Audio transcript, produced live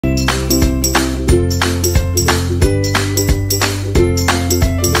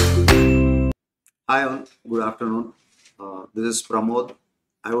Hi all, good afternoon. This is Pramod.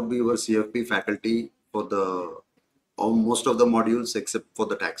 I would be your CFP faculty for most of the modules except for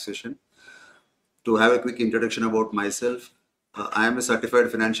the taxation. To have a quick introduction about myself, I am a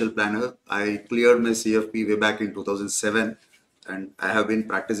certified financial planner. I cleared my CFP way back in 2007 and I have been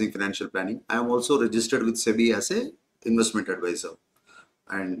practicing financial planning. I am also registered with SEBI as a investment advisor.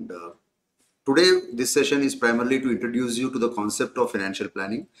 And Today, this session is primarily to introduce you to the concept of financial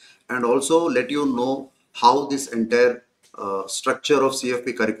planning and also let you know how this entire structure of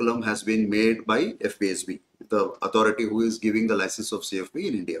CFP curriculum has been made by FPSB, the authority who is giving the license of CFP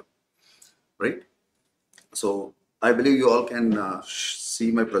in India, right? So I believe you all can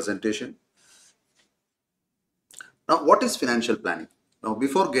see my presentation. Now, what is financial planning? Now,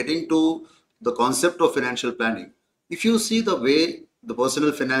 before getting to the concept of financial planning, if you see the way the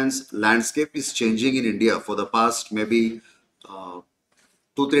personal finance landscape is changing in India for the past maybe 2-3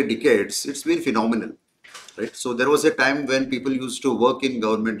 decades, it's been phenomenal, right? So there was a time when people used to work in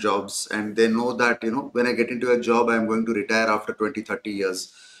government jobs and they know that, when I get into a job, I'm going to retire after 20-30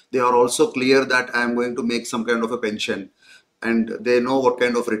 years. They are also clear that I'm going to make some kind of a pension and they know what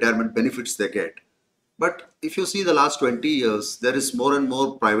kind of retirement benefits they get. But if you see the last 20 years, there is more and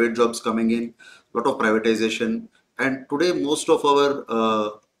more private jobs coming in, lot of privatization. And today, most of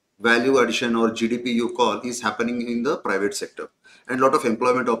our value addition or GDP you call is happening in the private sector. And a lot of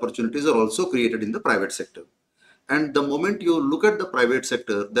employment opportunities are also created in the private sector. And the moment you look at the private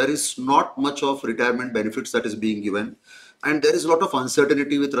sector, there is not much of retirement benefits that is being given. And there is a lot of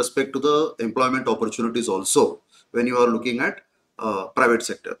uncertainty with respect to the employment opportunities also when you are looking at private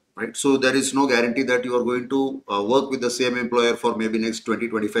sector, right? So there is no guarantee that you are going to work with the same employer for maybe next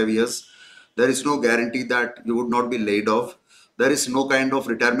 20-25 years. There is no guarantee that you would not be laid off. There is no kind of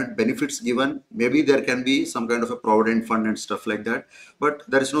retirement benefits given. Maybe there can be some kind of a provident fund and stuff like that, but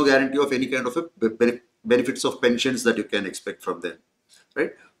there is no guarantee of any kind of a benefits of pensions that you can expect from them,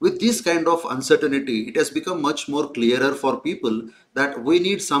 right? With this kind of uncertainty, it has become much more clearer for people that we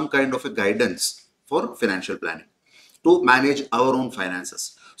need some kind of a guidance for financial planning to manage our own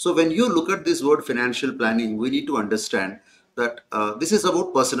finances. So when you look at this word financial planning, we need to understand that this is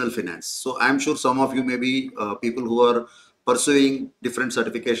about personal finance. So I'm sure some of you may be people who are pursuing different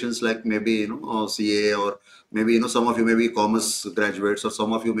certifications like maybe CA, or maybe some of you may be commerce graduates, or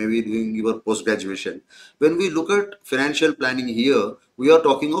some of you may be doing your post graduation. When we look at financial planning here, we are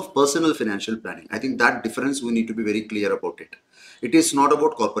talking of personal financial planning. I think that difference we need to be very clear about it. It is not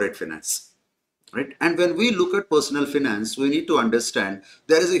about corporate finance. Right? And when we look at personal finance, we need to understand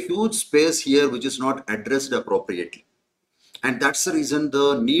there is a huge space here which is not addressed appropriately. And that's the reason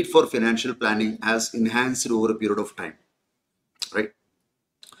the need for financial planning has enhanced over a period of time. Right?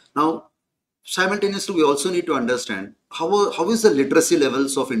 Now, simultaneously, we also need to understand how is the literacy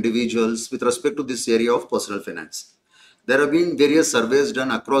levels of individuals with respect to this area of personal finance. There have been various surveys done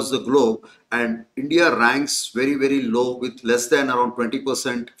across the globe, and India ranks very, very low with less than around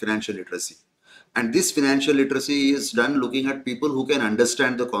 20% financial literacy. And this financial literacy is done looking at people who can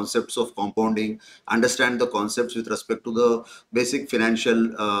understand the concepts of compounding, understand the concepts with respect to the basic financial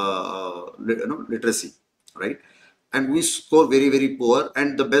literacy, right? And we score very, very poor.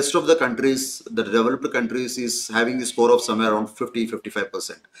 And the best of the countries, the developed countries, is having a score of somewhere around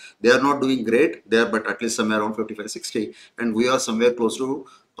 50-55%. They are not doing great there, but at least somewhere around 55-60. And we are somewhere close to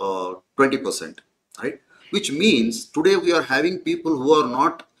 20%, right? Which means today we are having people who are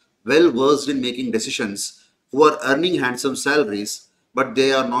not well versed in making decisions, who are earning handsome salaries, but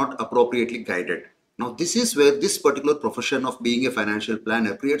they are not appropriately guided. Now, this is where this particular profession of being a financial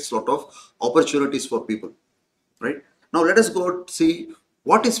planner creates a lot of opportunities for people, right? Now, let us go see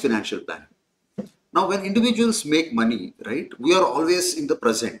what is financial planning. Now, when individuals make money, right, we are always in the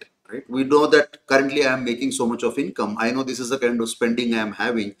present, right? We know that currently I am making so much of income. I know this is the kind of spending I am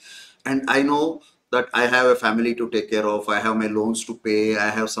having, and I know that I have a family to take care of, I have my loans to pay, I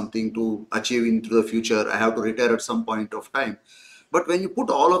have something to achieve into the future, I have to retire at some point of time. But when you put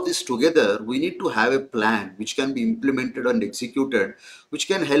all of this together, we need to have a plan which can be implemented and executed, which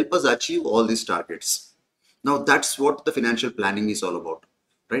can help us achieve all these targets. Now, that's what the financial planning is all about,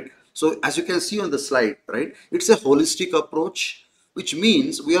 right? So as you can see on the slide, right, it's a holistic approach, which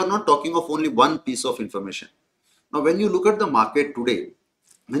means we are not talking of only one piece of information. Now, when you look at the market today,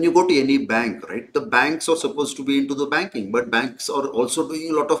 when you go to any bank, right, the banks are supposed to be into the banking, but banks are also doing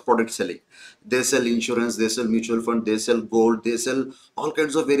a lot of product selling. They sell insurance, they sell mutual fund, they sell gold, they sell all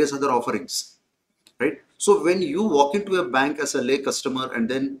kinds of various other offerings, right? So when you walk into a bank as a lay customer and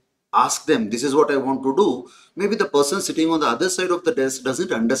then ask them, this is what I want to do, maybe the person sitting on the other side of the desk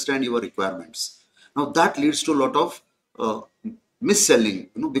doesn't understand your requirements. Now that leads to a lot of mis-selling,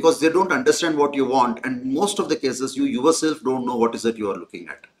 because they don't understand what you want, and most of the cases you yourself don't know what is it you are looking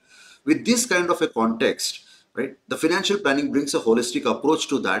at. With this kind of a context, right, the financial planning brings a holistic approach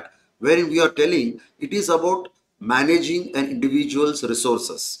to that, wherein we are telling it is about managing an individual's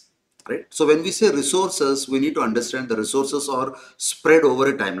resources, right? So when we say resources, we need to understand the resources are spread over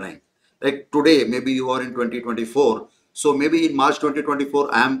a timeline. Like today, maybe you are in 2024, so maybe in March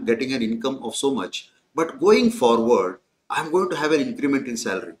 2024, I am getting an income of so much, but going forward, I'm going to have an increment in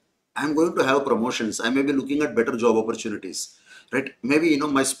salary. I'm going to have promotions. I may be looking at better job opportunities, right? Maybe,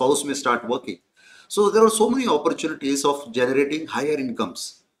 my spouse may start working. So there are so many opportunities of generating higher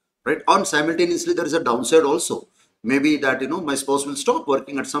incomes, right? And simultaneously, there is a downside also. Maybe that, my spouse will stop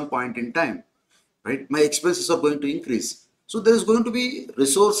working at some point in time, right? My expenses are going to increase. So there is going to be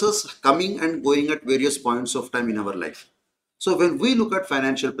resources coming and going at various points of time in our life. So when we look at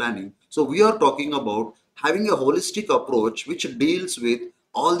financial planning, so we are talking about having a holistic approach which deals with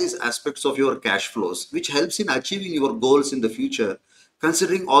all these aspects of your cash flows, which helps in achieving your goals in the future,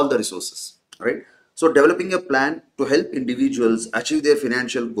 considering all the resources, right? So developing a plan to help individuals achieve their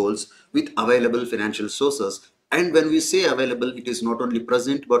financial goals with available financial sources. And when we say available, it is not only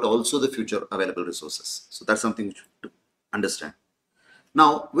present, but also the future available resources. So that's something to understand.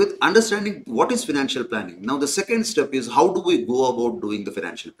 Now, with understanding what is financial planning, now the second step is how do we go about doing the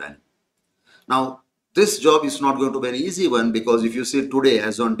financial planning? Now, this job is not going to be an easy one, because if you see today,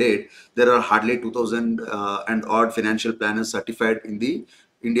 as on date, there are hardly 2000 and odd financial planners certified in the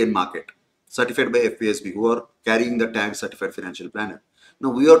Indian market, certified by FPSB, who are carrying the tag certified financial planner.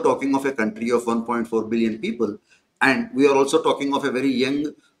 Now, we are talking of a country of 1.4 billion people, and we are also talking of a very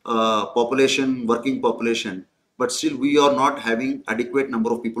young population, working population, but still we are not having adequate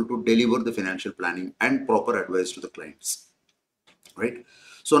number of people to deliver the financial planning and proper advice to the clients, right?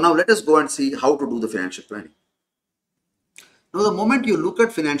 So now let us go and see how to do the financial planning. Now, the moment you look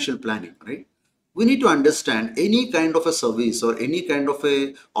at financial planning, right, we need to understand any kind of a service or any kind of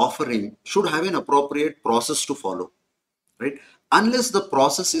a offering should have an appropriate process to follow, right? Unless the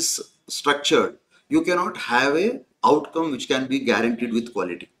process is structured, you cannot have a outcome which can be guaranteed with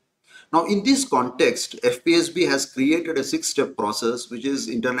quality. Now, in this context, FPSB has created a six-step process which is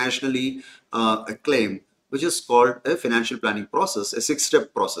internationally acclaimed, which is called a financial planning process, a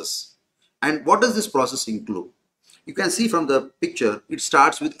six-step process. And what does this process include? You can see from the picture, it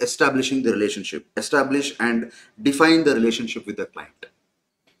starts with establishing the relationship, establish and define the relationship with the client.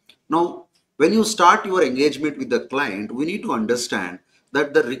 Now, when you start your engagement with the client, we need to understand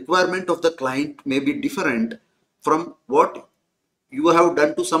that the requirement of the client may be different from what you have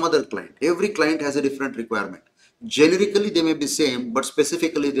done to some other client. Every client has a different requirement. Generically, they may be same, but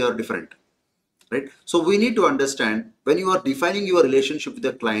specifically they are different, right? So we need to understand, when you are defining your relationship with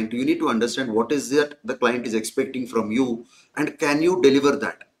the client, you need to understand what is that the client is expecting from you, and can you deliver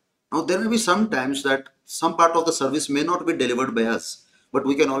that? Now, there may be some times that some part of the service may not be delivered by us, but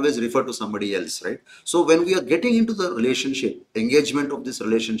we can always refer to somebody else, right? So when we are getting into the relationship, engagement of this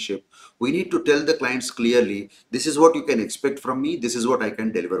relationship, we need to tell the clients clearly, this is what you can expect from me, this is what I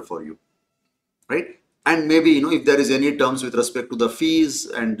can deliver for you, right? And maybe, if there is any terms with respect to the fees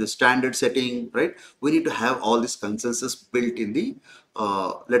and the standard setting, right, we need to have all this consensus built in the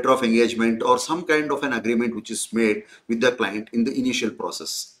letter of engagement, or some kind of an agreement which is made with the client in the initial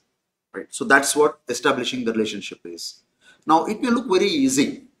process, right? So that's what establishing the relationship is. Now, it may look very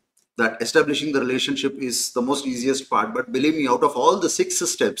easy, that establishing the relationship is the most easiest part, but believe me, out of all the six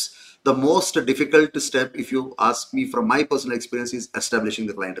steps, the most difficult step, if you ask me from my personal experience, is establishing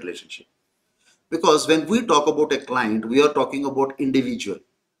the client relationship. Because when we talk about a client, we are talking about individual.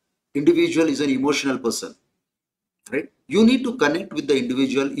 Individual is an emotional person, right? You need to connect with the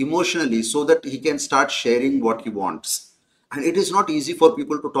individual emotionally so that he can start sharing what he wants. And it is not easy for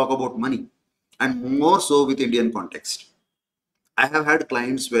people to talk about money, and more so with Indian context. I have had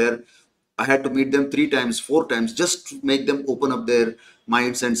clients where I had to meet them 3 times, 4 times, just to make them open up their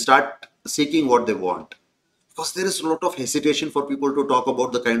minds and start seeking what they want. Because there is a lot of hesitation for people to talk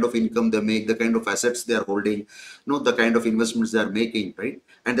about the kind of income they make, the kind of assets they are holding, the kind of investments they are making, right?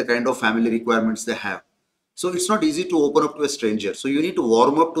 And the kind of family requirements they have. So it's not easy to open up to a stranger. So you need to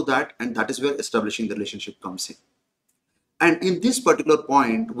warm up to that, and that is where establishing the relationship comes in. And in this particular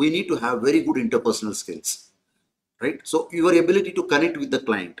point, we need to have very good interpersonal skills, right? So your ability to connect with the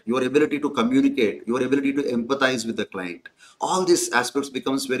client, your ability to communicate, your ability to empathize with the client, all these aspects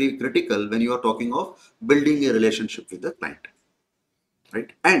becomes very critical when you are talking of building a relationship with the client,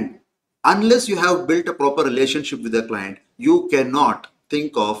 right? And unless you have built a proper relationship with the client, you cannot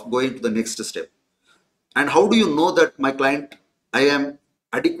think of going to the next step. And how do you know that my client, I am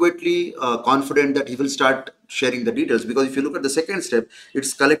adequately confident that he will start sharing the details. Because if you look at the second step,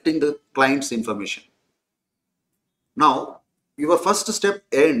 it's collecting the client's information. Now, your first step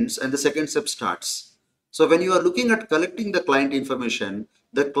ends and the second step starts. So when you are looking at collecting the client information,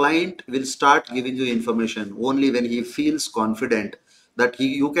 the client will start giving you information only when he feels confident that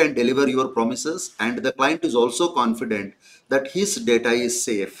you can deliver your promises, and the client is also confident that his data is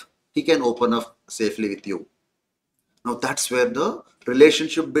safe. He can open up safely with you. Now that's where the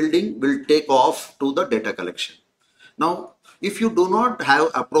relationship building will take off to the data collection. Now, if you do not have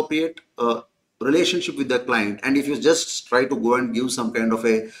appropriate relationship with the client, and if you just try to go and give some kind of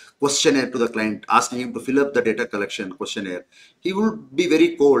a questionnaire to the client, asking him to fill up the data collection questionnaire, he would be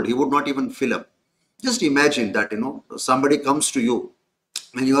very cold. He would not even fill up. Just imagine that, somebody comes to you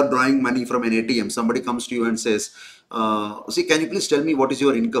when you are drawing money from an ATM, somebody comes to you and says, see, can you please tell me what is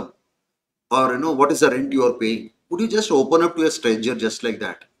your income? Or what is the rent you are paying? Would you just open up to a stranger just like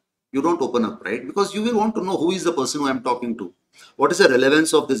that? You don't open up, right? Because you will want to know who is the person who I'm talking to, what is the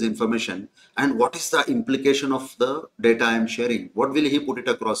relevance of this information, and what is the implication of the data I'm sharing, what will he put it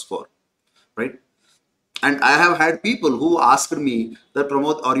across for, right? And I have had people who asked me that,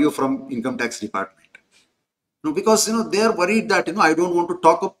 Pramod, are you from income tax department? No, because they are worried that I don't want to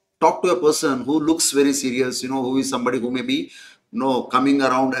talk to a person who looks very serious, who is somebody who may be coming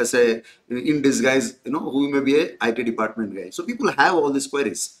around as a in disguise, who may be a IT department guy. So people have all these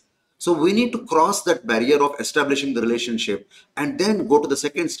queries. So we need to cross that barrier of establishing the relationship and then go to the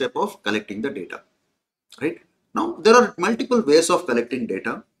second step of collecting the data, right? Now, there are multiple ways of collecting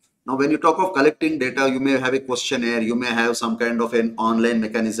data. Now, when you talk of collecting data, you may have a questionnaire, you may have some kind of an online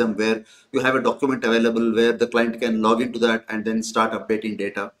mechanism where you have a document available where the client can log into that and then start updating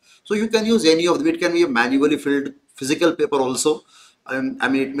data. So you can use any of them. It can be a manually filled physical paper also. I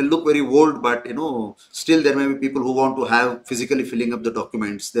mean, it may look very old, but still there may be people who want to have physically filling up the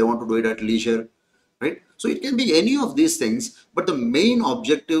documents. They want to do it at leisure, right? So it can be any of these things, but the main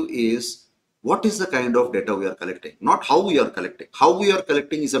objective is what is the kind of data we are collecting, not how we are collecting. How we are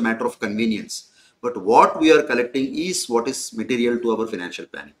collecting is a matter of convenience, but what we are collecting is what is material to our financial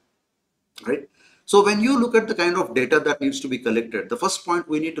planning, right? So when you look at the kind of data that needs to be collected, the first point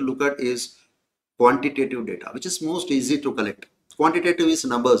we need to look at is quantitative data, which is most easy to collect. Quantitative is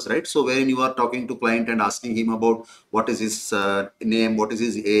numbers, right? So when you are talking to client and asking him about what is his name, what is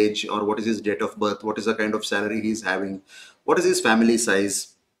his age, or what is his date of birth, what is the kind of salary he is having, what is his family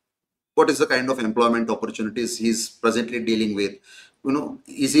size, what is the kind of employment opportunities he's presently dealing with,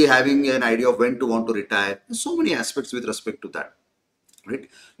 is he having an idea of when to want to retire? So many aspects with respect to that, right?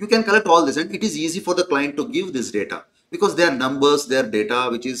 You can collect all this and it is easy for the client to give this data because they are numbers, they are data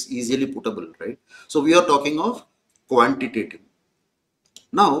which is easily putable, right? So we are talking of quantitative.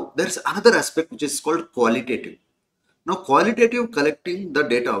 Now there's another aspect which is called qualitative. Now qualitative collecting the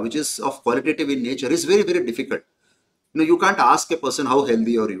data which is of qualitative in nature is very, very difficult. You can't ask a person how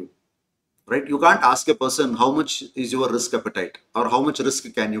healthy are you, right? You can't ask a person how much is your risk appetite or how much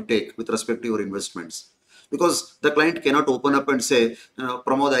risk can you take with respect to your investments, because the client cannot open up and say,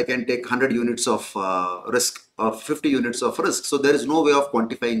 Pramod, I can take 100 units of risk or 50 units of risk. So there is no way of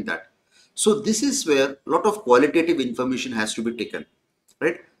quantifying that. So this is where a lot of qualitative information has to be taken,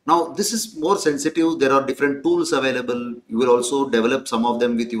 right? Now this is more sensitive. There are different tools available. You will also develop some of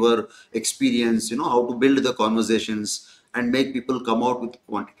them with your experience, how to build the conversations and make people come out with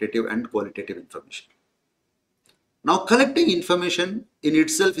quantitative and qualitative information. Now collecting information in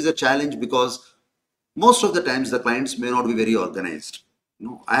itself is a challenge because most of the times the clients may not be very organized.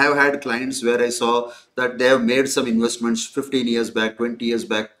 I have had clients where I saw that they have made some investments 15 years back, 20 years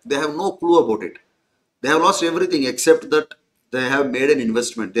back. They have no clue about it. They have lost everything except that they have made an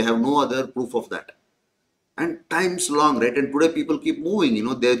investment. They have no other proof of that. And time's long, right? And today people keep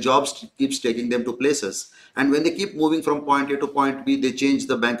moving, their jobs keeps taking them to places. And when they keep moving from point A to point B, they change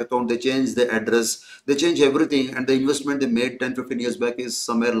the bank account, they change the address, they change everything. And the investment they made 10, 15 years back is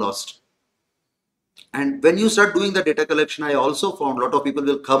somewhere lost. And when you start doing the data collection, I also found a lot of people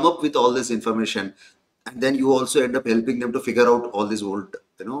will come up with all this information. And then you also end up helping them to figure out all this old,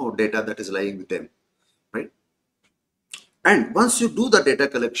 data that is lying with them, right? And once you do the data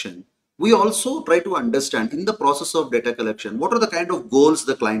collection, we also try to understand in the process of data collection, what are the kind of goals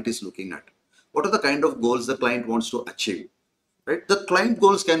the client is looking at? What are the kind of goals the client wants to achieve, right? The client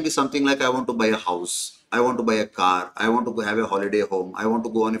goals can be something like, I want to buy a house, I want to buy a car, I want to have a holiday home, I want to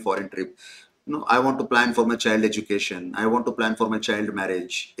go on a foreign trip. I want to plan for my child education, I want to plan for my child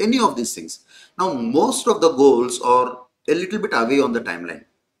marriage, any of these things. Now, most of the goals are a little bit away on the timeline.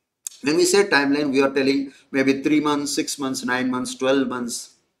 When we say timeline, we are telling maybe 3 months, 6 months, 9 months, 12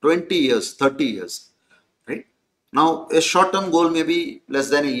 months, 20 years, 30 years, right? Now, a short-term goal may be less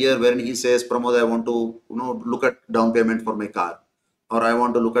than a year, wherein he says, Pramod, I want to, look at down payment for my car, or I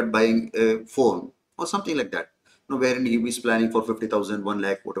want to look at buying a phone, or something like that. Wherein he is planning for 50,000, 1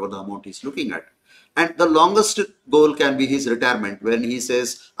 lakh, whatever the amount he's looking at. And the longest goal can be his retirement, when he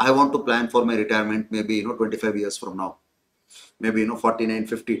says, I want to plan for my retirement, maybe, 25 years from now. Maybe, 49,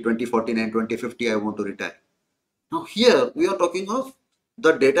 50, 2049, 2050, I want to retire. Now here we are talking of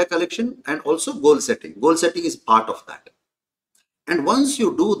the data collection and also goal setting. Goal setting is part of that. And once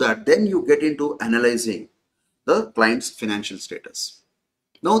you do that, then you get into analyzing the client's financial status.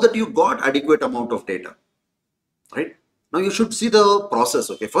 Now that you got adequate amount of data, right? Now you should see the process.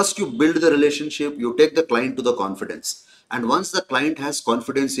 Okay, first you build the relationship, you take the client to the confidence. And once the client has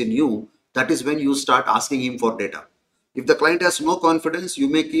confidence in you, that is when you start asking him for data. If the client has no confidence, you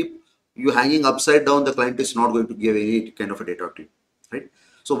may keep you hanging upside down. The client is not going to give any kind of a data to you, right?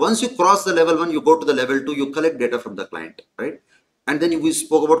 So once you cross the level 1, you go to the level 2, you collect data from the client, right? And then we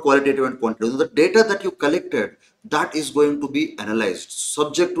spoke about qualitative and quantitative. The data that you collected, that is going to be analyzed,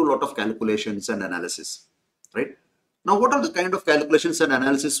 subject to a lot of calculations and analysis, right? Now, what are the kind of calculations and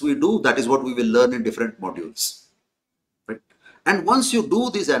analysis we do? That is what we will learn in different modules, right? And once you do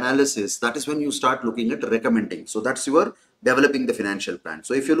this analysis, that is when you start looking at recommending. So that's your developing the financial plan.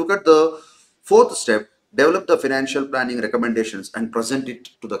 So if you look at the fourth step, develop the financial planning recommendations and present it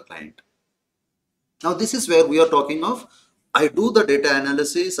to the client. Now, this is where we are talking of, I do the data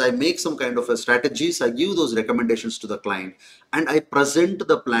analysis, I make some kind of a strategies, I give those recommendations to the client, and I present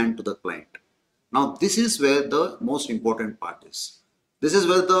the plan to the client. Now, this is where the most important part is. This is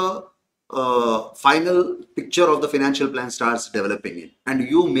where the final picture of the financial plan starts developing in, and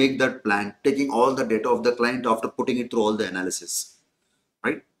you make that plan, taking all the data of the client after putting it through all the analysis,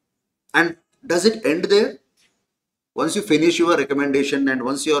 right? And does it end there? Once you finish your recommendation and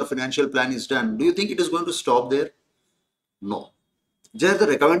once your financial plan is done, do you think it is going to stop there? No. Just the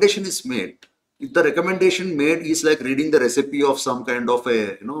recommendation is made. If the recommendation made is like reading the recipe of some kind of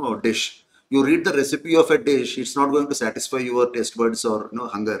a dish. You read the recipe of a dish, it's not going to satisfy your taste buds or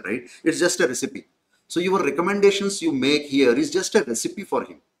hunger, right? It's just a recipe. So your recommendations you make here is just a recipe for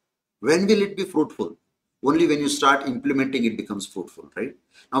him. When will it be fruitful? Only when you start implementing it becomes fruitful, right?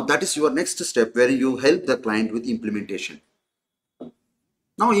 Now that is your next step where you help the client with implementation.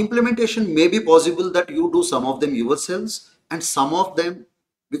 Now implementation may be possible that you do some of them yourselves and some of them,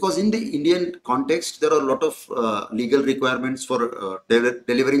 because in the Indian context, there are a lot of legal requirements for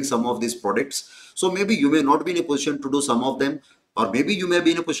delivering some of these products. So maybe you may not be in a position to do some of them, or maybe you may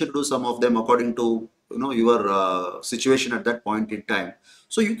be in a position to do some of them according to your situation at that point in time.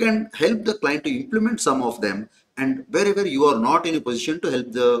 So you can help the client to implement some of them, and wherever you are not in a position to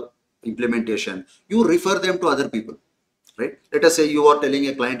help the implementation, you refer them to other people, right? Let us say you are telling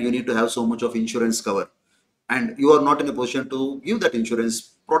a client you need to have so much of insurance cover, and you are not in a position to give that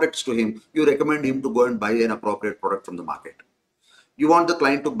insurance products to him. You recommend him to go and buy an appropriate product from the market. You want the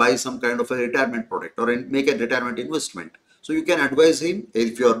client to buy some kind of a retirement product or make a retirement investment. So you can advise him.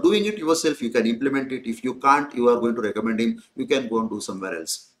 If you are doing it yourself, you can implement it. If you can't, you are going to recommend him, you can go and do somewhere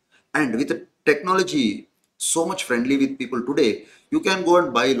else. And with the technology so much friendly with people today, you can go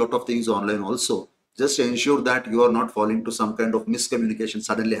and buy a lot of things online also. Just ensure that you are not falling to some kind of miscommunication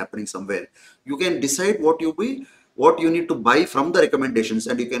suddenly happening somewhere. You can decide what you need to buy from the recommendations,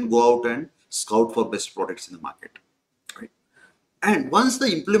 and you can go out and scout for best products in the market. Right? And once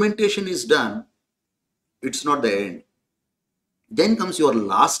the implementation is done, it's not the end. Then comes your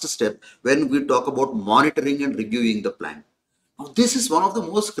last step when we talk about monitoring and reviewing the plan. Now, this is one of the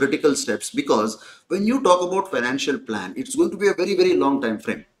most critical steps, because when you talk about financial plan, it's going to be a very, very long time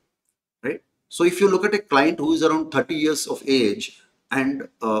frame, right? So if you look at a client who is around 30 years of age, and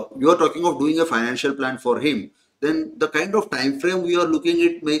you are talking of doing a financial plan for him, then the kind of time frame we are looking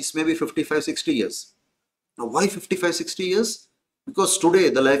at makes maybe 55, 60 years. Now, why 55, 60 years? Because today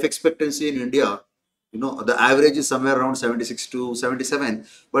the life expectancy in India, the average is somewhere around 76 to 77,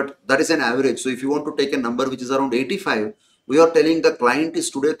 but that is an average. So if you want to take a number which is around 85, we are telling the client is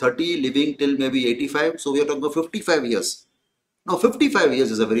today 30, living till maybe 85. So we are talking about 55 years. Now, 55 years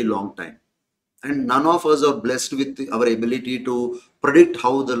is a very long time. And none of us are blessed with our ability to predict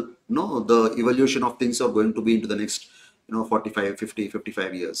how the evolution of things are going to be into the next 45, 50,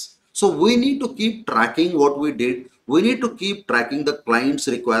 55 years. So we need to keep tracking what we did. We need to keep tracking the client's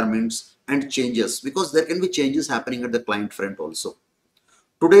requirements and changes, because there can be changes happening at the client front also.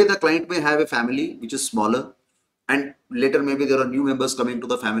 Today the client may have a family which is smaller, and later maybe there are new members coming to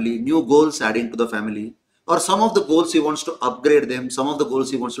the family, new goals adding to the family, or some of the goals he wants to upgrade them, some of the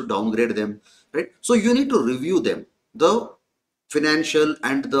goals he wants to downgrade them, right? So you need to review them. The financial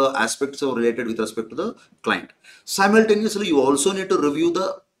and the aspects of related with respect to the client. Simultaneously, you also need to review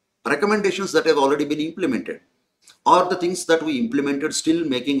the recommendations that have already been implemented, or the things that we implemented still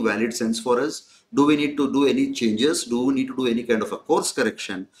making valid sense for us. Do we need to do any changes? Do we need to do any kind of a course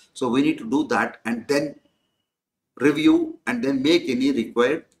correction? So we need to do that and then review and then make any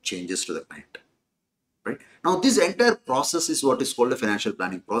required changes to the client. Right now, this entire process is what is called a financial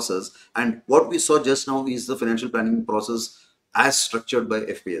planning process, and what we saw just now is the financial planning process as structured by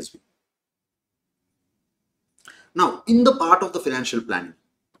FPSB. Now, in the part of the financial planning,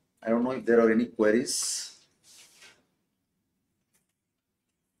 I don't know if there are any queries.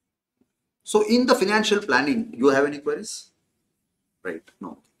 So in the financial planning, you have any queries? Right?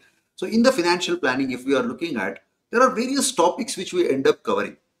 No. So in the financial planning, if we are looking at, there are various topics which we end up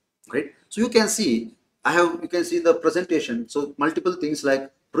covering. Right? So you can see, you can see the presentation. So multiple things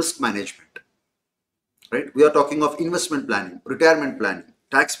like risk management. Right? We are talking of investment planning, retirement planning,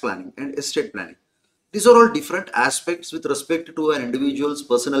 tax planning, and estate planning. These are all different aspects with respect to an individual's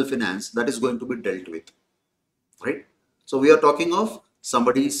personal finance that is going to be dealt with. Right? So we are talking of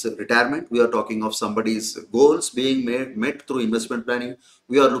somebody's retirement, we are talking of somebody's goals being met through investment planning.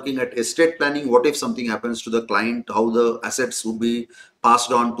 We are looking at estate planning. What if something happens to the client, how the assets would be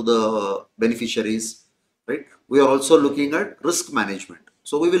passed on to the beneficiaries, right? We are also looking at risk management.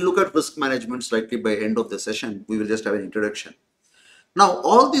 So we will look at risk management slightly by end of the session. We will just have an introduction. Now,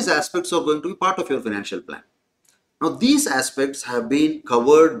 all these aspects are going to be part of your financial plan. Now, these aspects have been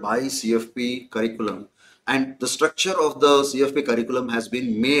covered by CFP curriculum, and the structure of the CFP curriculum has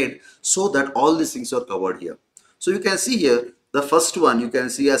been made so that all these things are covered here. So you can see here, the first one you can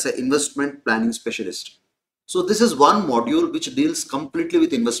see as an investment planning specialist. So this is one module which deals completely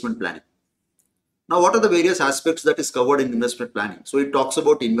with investment planning. Now, what are the various aspects that is covered in investment planning? So it talks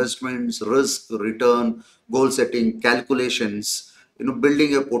about investments, risk, return, goal setting, calculations,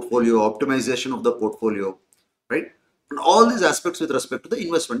 building a portfolio, optimization of the portfolio, right? And all these aspects with respect to the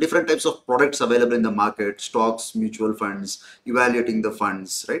investment, different types of products available in the market, stocks, mutual funds, evaluating the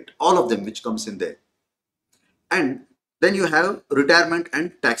funds, right? All of them which comes in there. And then you have retirement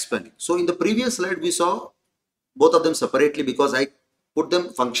and tax planning. So in the previous slide, we saw both of them separately because I put them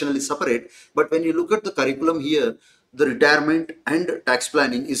functionally separate. But when you look at the curriculum here, the retirement and tax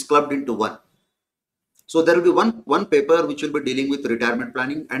planning is clubbed into one. So there will be one paper which will be dealing with retirement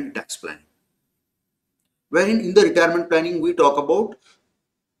planning and tax planning. Wherein in the retirement planning, we talk about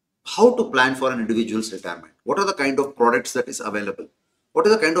how to plan for an individual's retirement. What are the kind of products that is available? What are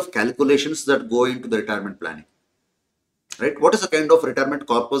the kind of calculations that go into the retirement planning? Right? What is the kind of retirement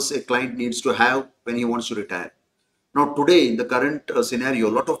corpus a client needs to have when he wants to retire? Now, today in the current scenario,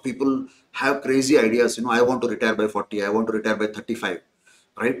 a lot of people have crazy ideas. I want to retire by 40, I want to retire by 35,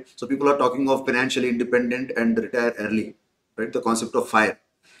 right? So people are talking of financially independent and retire early, right? The concept of FIRE.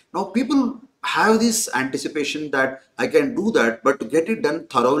 Now, people have this anticipation that I can do that, but to get it done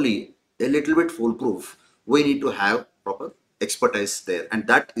thoroughly, a little bit foolproof, we need to have proper expertise there, and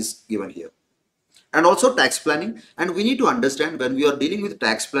that is given here. And also tax planning, and we need to understand when we are dealing with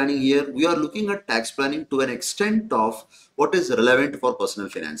tax planning here, we are looking at tax planning to an extent of what is relevant for personal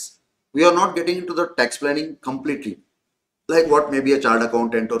finance. We are not getting into the tax planning completely, like what maybe a chartered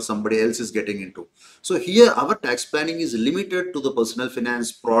accountant or somebody else is getting into. So here our tax planning is limited to the personal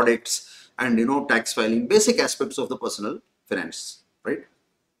finance products and tax filing, basic aspects of the personal finance, right?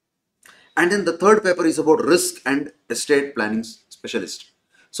 And then the third paper is about risk and estate planning specialist.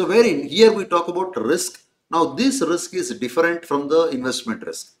 So wherein here we talk about risk. Now this risk is different from the investment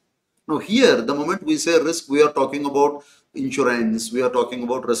risk. Now here, the moment we say risk, we are talking about insurance, we are talking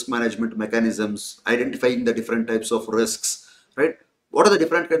about risk management mechanisms, identifying the different types of risks, right? What are the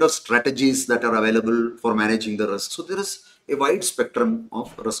different kind of strategies that are available for managing the risk? So there is a wide spectrum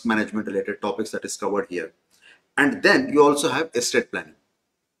of risk management related topics that is covered here. And then you also have estate planning.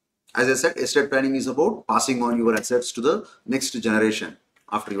 As I said, estate planning is about passing on your assets to the next generation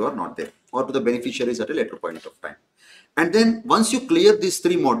after you are not there, or to the beneficiaries at a later point of time. And then once you clear these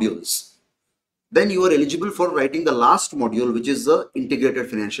three modules, then you are eligible for writing the last module, which is the integrated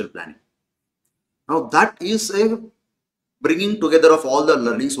financial planning. Now that is a bringing together of all the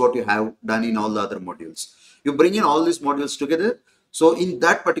learnings what you have done in all the other modules. You bring in all these modules together. So in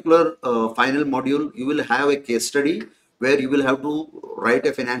that particular final module, you will have a case study where you will have to write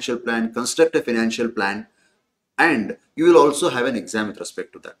a financial plan, construct a financial plan, and you will also have an exam with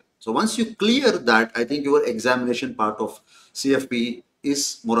respect to that. So once you clear that, I think your examination part of CFP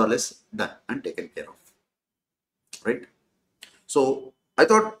is more or less done and taken care of, right? So I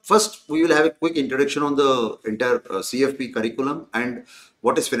thought first we will have a quick introduction on the entire CFP curriculum and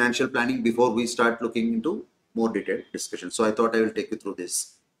what is financial planning before we start looking into more detailed discussion. So I thought I will take you through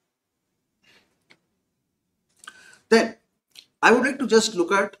this. Then I would like to just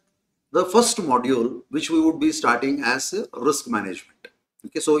look at the first module, which we would be starting as risk management.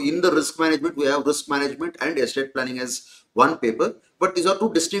 Okay, so in the risk management, we have risk management and estate planning as one paper, but these are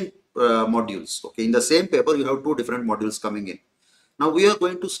two distinct modules. Okay, in the same paper, you have two different modules coming in. Now we are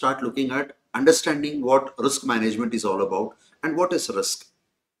going to start looking at understanding what risk management is all about and what is risk.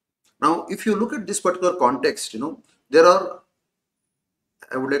 Now, if you look at this particular context, there are,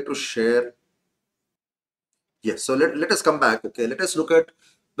 I would like to share. Yes, so let us come back. Okay, let us look at,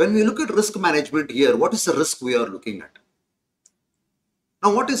 when we look at risk management here, what is the risk we are looking at?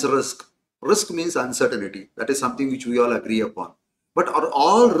 Now, what is risk? Risk means uncertainty. That is something which we all agree upon. But are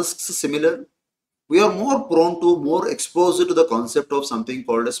all risks similar? We are more exposed to the concept of something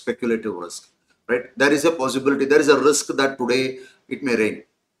called a speculative risk, right? There is a possibility, there is a risk that today it may rain.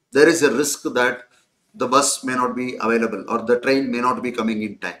 There is a risk that the bus may not be available or the train may not be coming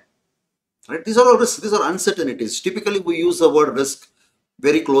in time, right? These are all risks, these are uncertainties. Typically, we use the word risk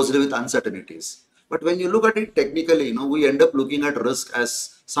very closely with uncertainties. But when you look at it technically, we end up looking at risk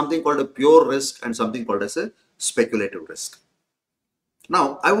as something called a pure risk and something called as a speculative risk.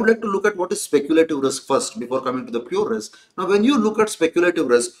 Now, I would like to look at what is speculative risk first before coming to the pure risk. Now, when you look at speculative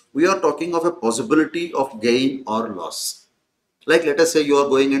risk, we are talking of a possibility of gain or loss. Like let us say you are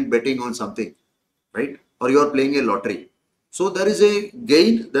going and betting on something, right? Or you are playing a lottery. So there is a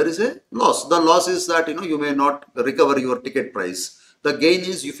gain, there is a loss. The loss is that, you may not recover your ticket price. The gain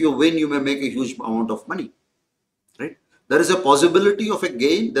is if you win, you may make a huge amount of money, right? There is a possibility of a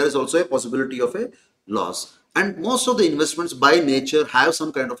gain. There is also a possibility of a loss. And most of the investments by nature have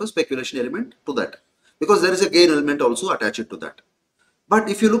some kind of a speculation element to that, because there is a gain element also attached to that. But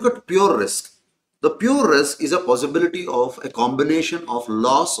if you look at pure risk, the pure risk is a possibility of a combination of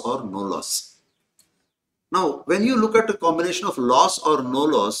loss or no loss. Now, when you look at a combination of loss or no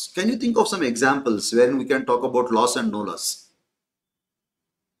loss, can you think of some examples when we can talk about loss and no loss?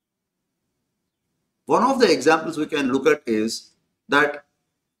 One of the examples we can look at is that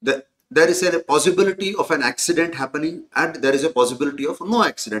there is a possibility of an accident happening and there is a possibility of no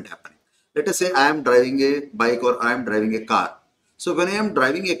accident happening. Let us say I am driving a bike or I am driving a car. So when I am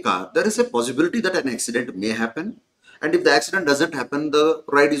driving a car, there is a possibility that an accident may happen. And if the accident doesn't happen, the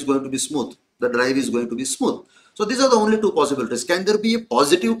ride is going to be smooth. The drive is going to be smooth. So these are the only two possibilities. Can there be a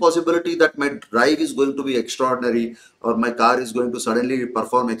positive possibility that my drive is going to be extraordinary or my car is going to suddenly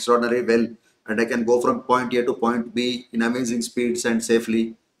perform extraordinarily well and I can go from point A to point B in amazing speeds and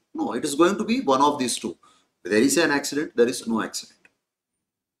safely? No, it is going to be one of these two. There is an accident, there is no accident.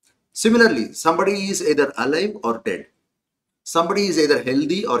 Similarly, somebody is either alive or dead. Somebody is either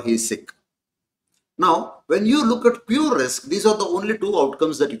healthy or he is sick. Now, when you look at pure risk, these are the only two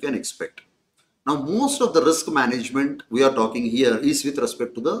outcomes that you can expect. Now, most of the risk management we are talking here is with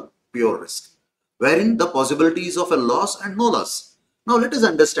respect to the pure risk, wherein the possibilities of a loss and no loss. Now, let us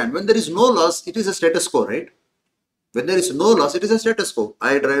understand, when there is no loss, it is a status quo, right? When there is no loss, it is a status quo.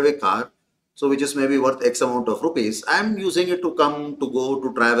 I drive a car, so which is maybe worth X amount of rupees. I am using it to come, to go,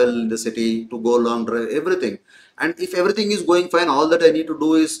 to travel in the city, to go long drive, everything. And if everything is going fine, all that I need to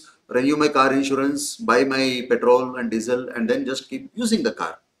do is renew my car insurance, buy my petrol and diesel, and then just keep using the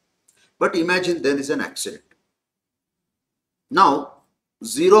car. But imagine there is an accident. Now,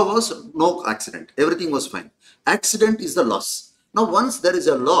 zero was no accident. Everything was fine. Accident is the loss. Now, once there is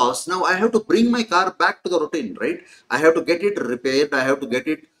a loss, now I have to bring my car back to the routine, right? I have to get it repaired. I have to get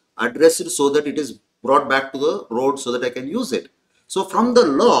it addressed so that it is brought back to the road so that I can use it. So from the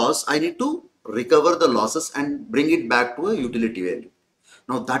loss, I need to recover the losses and bring it back to a utility value.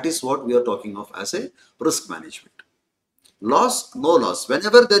 Now, that is what we are talking of as a risk management. Loss, no loss.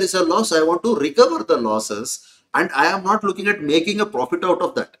 Whenever there is a loss, I want to recover the losses and I am not looking at making a profit out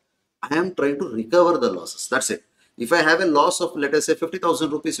of that. I am trying to recover the losses. That's it. If I have a loss of, let us say,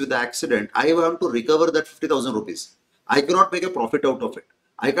 50,000 rupees with the accident, I want to recover that 50,000 rupees. I cannot make a profit out of it.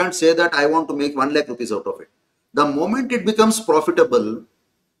 I can't say that I want to make 1 lakh rupees out of it. The moment it becomes profitable,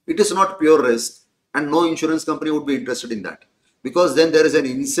 it is not pure risk and no insurance company would be interested in that, because then there is an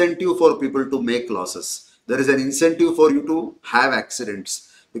incentive for people to make losses. There is an incentive for you to have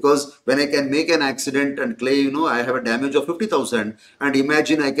accidents, because when I can make an accident and claim, I have a damage of 50,000 and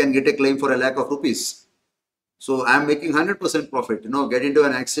imagine I can get a claim for 1 lakh of rupees. So I am making 100% profit, get into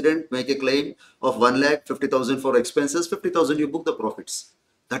an accident, make a claim of 1 lakh, 50,000 for expenses, 50,000 you book the profits.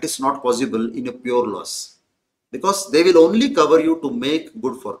 That is not possible in a pure loss, because they will only cover you to make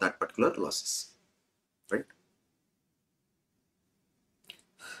good for that particular losses, right?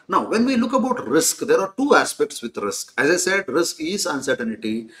 Now, when we look about risk, there are two aspects with risk. As I said, risk is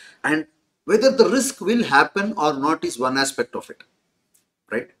uncertainty, and Whether the risk will happen or not is one aspect of it,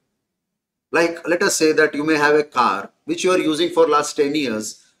 right? Like, let us say that you may have a car which you are using for last 10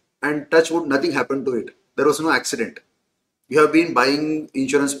 years and touch wood, nothing happened to it. There was no accident. You have been buying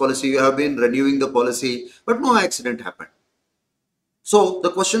insurance policy, you have been renewing the policy, but no accident happened. So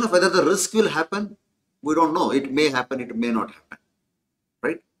the question of whether the risk will happen, we don't know. It may happen, it may not happen,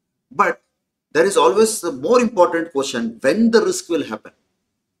 right? But there is always the more important question, when the risk will happen.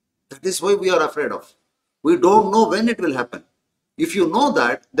 That is why we are afraid of. We don't know when it will happen. If you know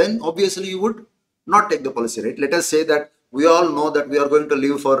that, then obviously you would not take the policy, right? Let us say that we all know that we are going to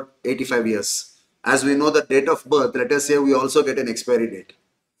live for 85 years. As we know the date of birth, let us say we also get an expiry date,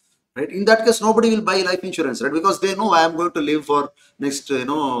 right? In that case, nobody will buy life insurance, right? Because they know I am going to live for next,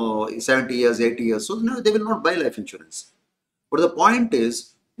 70 years, 80 years. So, no, they will not buy life insurance. But the point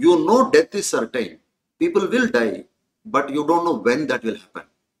is, you know death is certain. People will die, but you don't know when that will happen.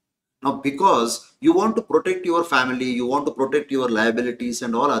 Now, because you want to protect your family, you want to protect your liabilities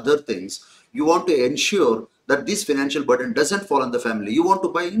and all other things, you want to ensure that this financial burden doesn't fall on the family. You want to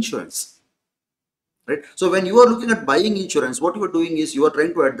buy insurance, right? So when you are looking at buying insurance, what you are doing is you are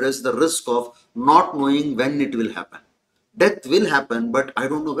trying to address the risk of not knowing when it will happen. Death will happen, but I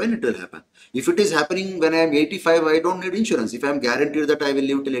don't know when it will happen. If it is happening when I am 85, I don't need insurance. If I am guaranteed that I will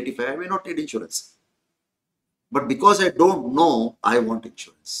live till 85, I may not need insurance. But because I don't know, I want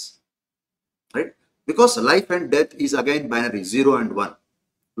insurance, right? Because life and death is again binary, 0 and 1,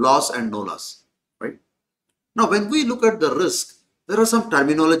 loss and no loss, right? Now, when we look at the risk, there are some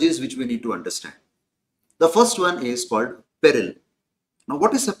terminologies which we need to understand. The first one is called peril. Now,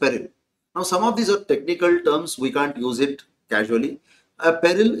 what is a peril? Now, some of these are technical terms, we can't use it casually. A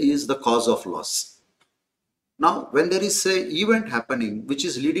peril is the cause of loss. Now, when there is an event happening which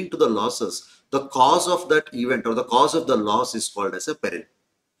is leading to the losses, the cause of that event or the cause of the loss is called as a peril.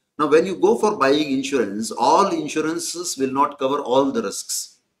 Now, when you go for buying insurance, all insurances will not cover all the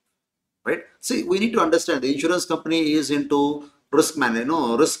risks, right? See, we need to understand the insurance company is into risk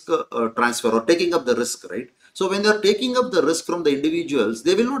risk transfer or taking up the risk, right? So when they are taking up the risk from the individuals,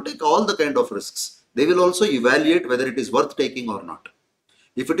 they will not take all the kind of risks. They will also evaluate whether it is worth taking or not.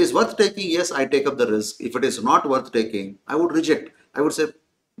 If it is worth taking, yes, I take up the risk. If it is not worth taking, I would reject. I would say,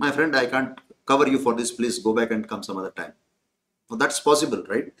 my friend, I can't cover you for this. Please go back and come some other time. So that's possible,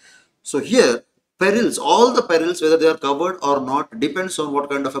 right? So here, perils, all the perils, whether they are covered or not, depends on what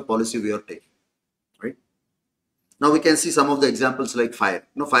kind of a policy we are taking, right? Now we can see some of the examples like fire,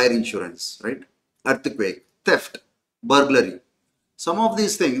 fire insurance, right? Earthquake, theft, burglary. Some of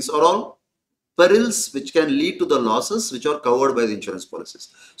these things are all perils which can lead to the losses which are covered by the insurance policies.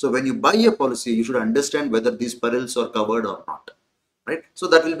 So when you buy a policy, you should understand whether these perils are covered or not, right? So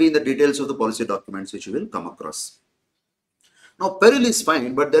that will be in the details of the policy documents which you will come across. Now, peril is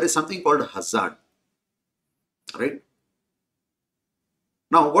fine, but there is something called hazard, right?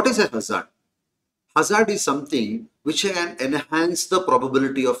 Now, what is a hazard? Hazard is something which can enhance the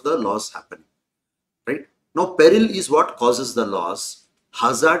probability of the loss happening, right? Now, peril is what causes the loss.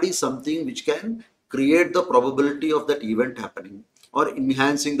 Hazard is something which can create the probability of that event happening or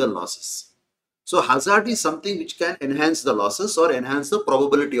enhancing the losses. So, hazard is something which can enhance the losses or enhance the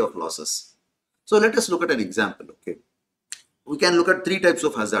probability of losses. So, let us look at an example, okay? We can look at three types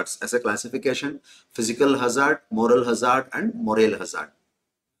of hazards as a classification: physical hazard, moral hazard, and moral hazard.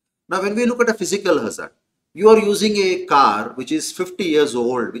 Now, when we look at a physical hazard, you are using a car which is 50 years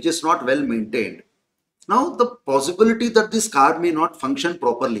old, which is not well maintained. Now, the possibility that this car may not function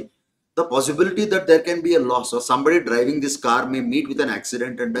properly, the possibility that there can be a loss or somebody driving this car may meet with an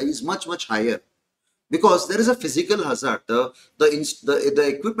accident and die is much, much higher. Because there is a physical hazard.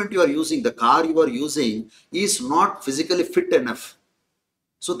 The equipment you are using, the car you are using is not physically fit enough.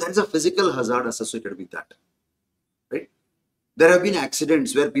 So there is a physical hazard associated with that, right? There have been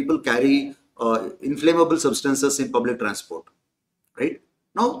accidents where people carry inflammable substances in public transport, right?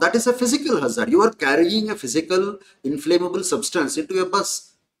 Now that is a physical hazard. You are carrying a physical inflammable substance into a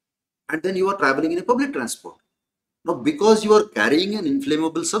bus and then you are traveling in a public transport. Now, because you are carrying an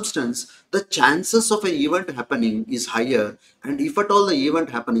inflammable substance, the chances of an event happening is higher. And if at all the event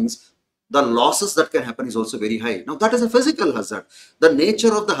happenings, the losses that can happen is also very high. Now, that is a physical hazard. The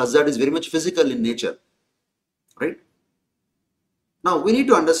nature of the hazard is very much physical in nature, right? Now, we need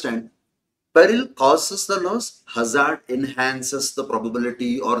to understand peril causes the loss, hazard enhances the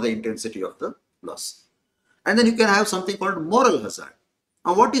probability or the intensity of the loss. And then you can have something called moral hazard.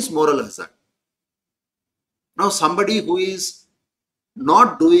 Now, what is moral hazard? Now, somebody who is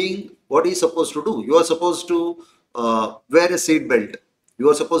not doing what he is supposed to do. You are supposed to wear a seat belt. You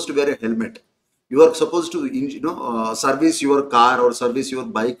are supposed to wear a helmet. You are supposed to service your car or service your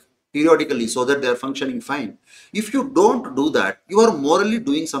bike periodically so that they are functioning fine. If you don't do that, you are morally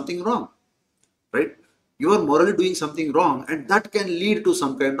doing something wrong, right? You are morally doing something wrong, and that can lead to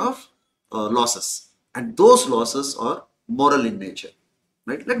some kind of losses. And those losses are moral in nature,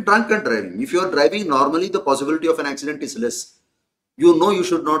 right? Like drunken driving. If you are driving normally, the possibility of an accident is less. You know you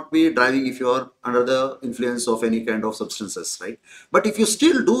should not be driving if you are under the influence of any kind of substances, right? But if you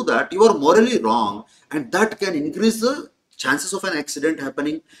still do that, you are morally wrong, and that can increase the chances of an accident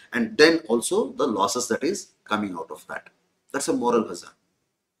happening, and then also the losses that is coming out of that. That's a moral hazard.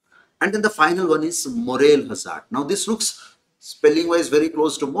 And then the final one is moral hazard. Now this looks spelling wise very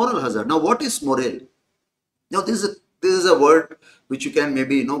close to moral hazard. Now what is moral? Now this is a word which you can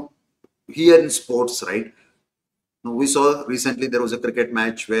maybe hear in sports, right? Now we saw recently there was a cricket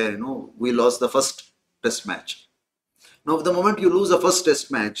match where we lost the first test match. Now the moment you lose the first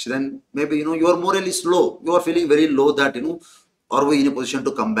test match, then maybe you are morally slow. You are feeling very low that are we in a position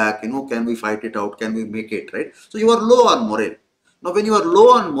to come back? Can we fight it out? Can we make it, right? So you are low on morale. Now when you are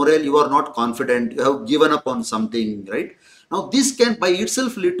low on morale, you are not confident. You have given up on something, right? Now this can by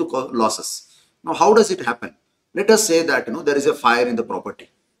itself lead to losses. Now how does it happen? Let us say that there is a fire in the property.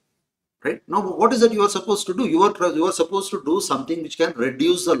 Right? Now, what is that you are supposed to do? You are supposed to do something which can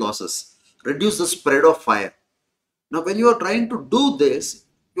reduce the losses, reduce the spread of fire. Now, when you are trying to do this,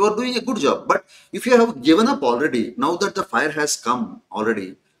 you are doing a good job. But if you have given up already, now that the fire has come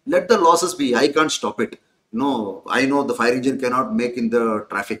already, let the losses be. I can't stop it. No, I know the fire engine cannot make in the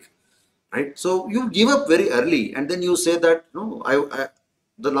traffic, right? So you give up very early, and then you say that no,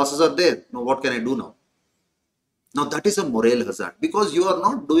 the losses are there. Now, what can I do now? Now that is a moral hazard because you are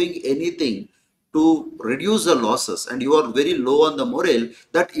not doing anything to reduce the losses and you are very low on the morale.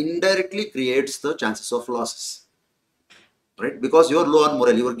 That indirectly creates the chances of losses, right? Because you are low on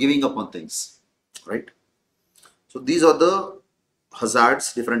morale, you are giving up on things, right? So these are the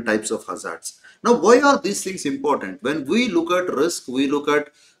hazards, different types of hazards. Now why are these things important? When we look at risk, we look at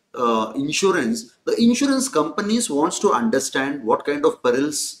insurance. The insurance companies wants to understand what kind of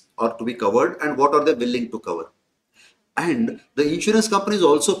perils are to be covered and what are they willing to cover. And the insurance companies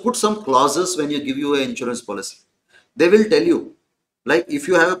also put some clauses when you give you an insurance policy. They will tell you, like if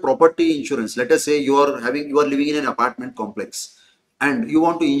you have a property insurance, let us say you are living in an apartment complex and you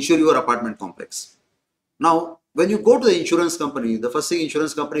want to insure your apartment complex. Now, when you go to the insurance company, the first thing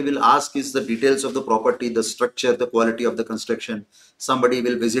insurance company will ask is the details of the property, the structure, the quality of the construction. Somebody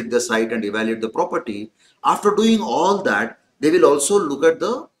will visit the site and evaluate the property. After doing all that, they will also look at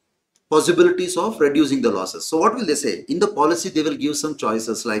the possibilities of reducing the losses. So what will they say? In the policy, they will give some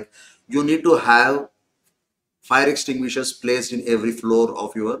choices like you need to have fire extinguishers placed in every floor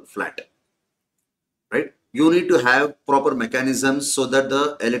of your flat, right? You need to have proper mechanisms so that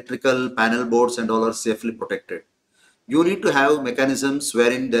the electrical panel boards and all are safely protected. You need to have mechanisms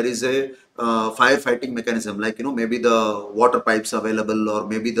wherein there is a firefighting mechanism, like maybe the water pipes available or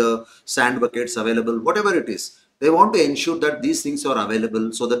maybe the sand buckets available, whatever it is. They want to ensure that these things are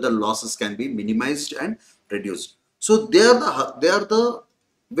available so that the losses can be minimized and reduced. So they are the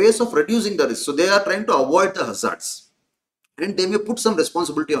ways of reducing the risk. So they are trying to avoid the hazards, and they may put some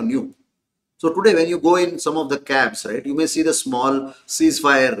responsibility on you. So today, when you go in some of the cabs, right, you may see the small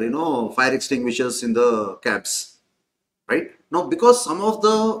ceasefire, fire extinguishers in the cabs, right? Now, because some of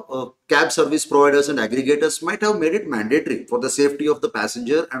the cab service providers and aggregators might have made it mandatory for the safety of the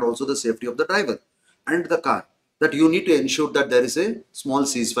passenger and also the safety of the driver and the car, that you need to ensure that there is a small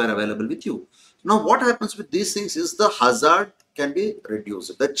ceasefire available with you. Now, what happens with these things is the hazard can be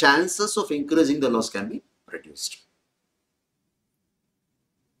reduced. The chances of increasing the loss can be reduced.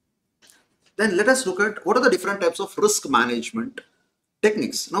 Then let us look at what are the different types of risk management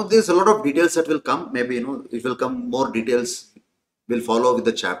techniques. Now, there's a lot of details that will come. Maybe, it will come more details will follow with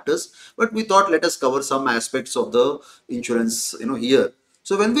the chapters. But we thought let us cover some aspects of the insurance, here.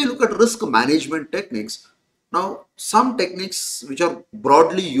 So when we look at risk management techniques, now some techniques which are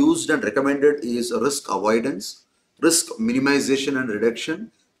broadly used and recommended is risk avoidance, risk minimization and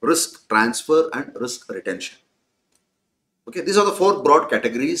reduction, risk transfer, and risk retention. Okay, these are the four broad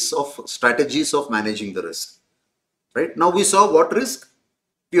categories of strategies of managing the risk. Right? Now we saw what risk?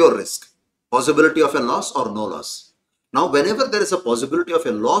 Pure risk. Possibility of a loss or no loss. Now whenever there is a possibility of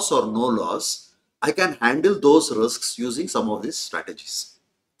a loss or no loss, I can handle those risks using some of these strategies.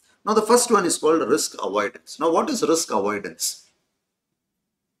 Now the first one is called risk avoidance. Now what is risk avoidance?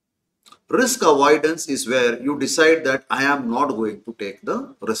 Risk avoidance is where you decide that I am not going to take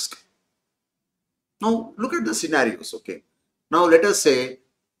the risk. Now look at the scenarios, okay? Now let us say,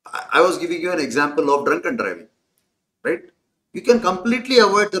 I was giving you an example of drunken driving, right? You can completely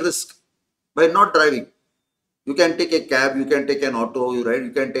avoid the risk by not driving. You can take a cab, you can take an auto, right?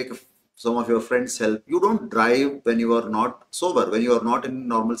 You can take some of your friends' help. You don't drive when you are not sober, when you are not in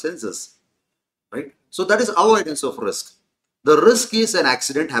normal senses, right? So that is avoidance of risk. The risk is an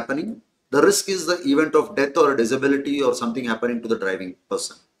accident happening. The risk is the event of death or a disability or something happening to the driving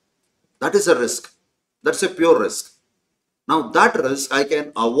person. That is a risk. That's a pure risk. Now that risk I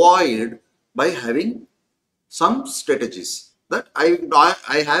can avoid by having some strategies that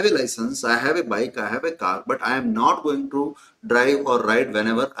I have a license, I have a bike, I have a car, but I am not going to drive or ride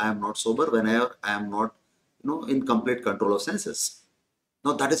whenever I am not sober, whenever I am not, in complete control of senses.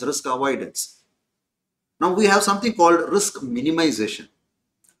 Now that is risk avoidance. Now we have something called risk minimization.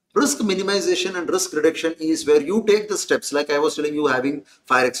 Risk minimization and risk reduction is where you take the steps, like I was telling you, having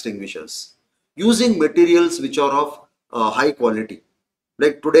fire extinguishers, using materials which are of high quality.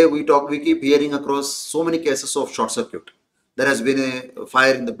 Like today we keep hearing across so many cases of short circuit. There has been a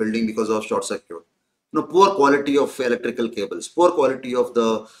fire in the building because of short circuit. Poor quality of electrical cables, poor quality of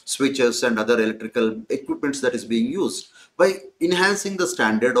the switches and other electrical equipments that is being used. By enhancing the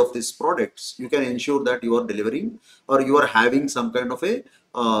standard of these products, you can ensure that you are delivering or you are having some kind of a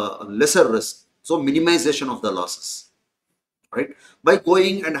lesser risk. So minimization of the losses, right? By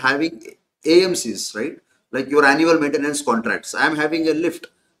going and having AMCs, right? Like your annual maintenance contracts. I am having a lift.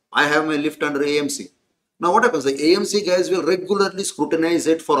 I have my lift under AMC. Now what happens? The AMC guys will regularly scrutinize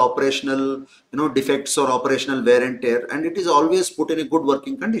it for operational, defects or operational wear and tear, and it is always put in a good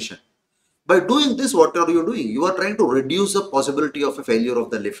working condition. By doing this, what are you doing? You are trying to reduce the possibility of a failure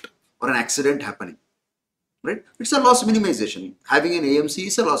of the lift or an accident happening, right? It's a loss minimization. Having an AMC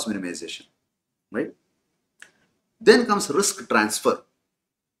is a loss minimization, right? Then comes risk transfer.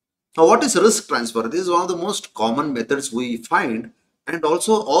 Now, what is risk transfer? This is one of the most common methods we find, and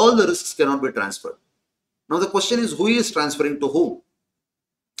also all the risks cannot be transferred. Now, the question is, who is transferring to whom,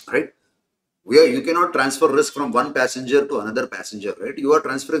 right? You cannot transfer risk from one passenger to another passenger, right? You are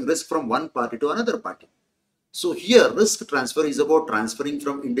transferring risk from one party to another party. So here, risk transfer is about transferring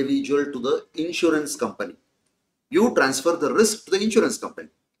from individual to the insurance company. You transfer the risk to the insurance company.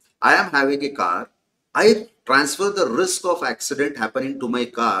 I am having a car. I transfer the risk of accident happening to my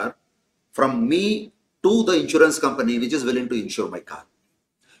car from me to the insurance company which is willing to insure my car.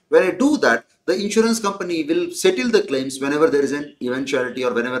 When I do that, the insurance company will settle the claims whenever there is an eventuality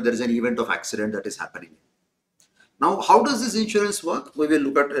or whenever there is an event of accident that is happening. Now, how does this insurance work? We will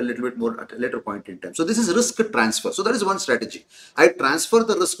look at a little bit more at a later point in time. So this is risk transfer. So that is one strategy. I transfer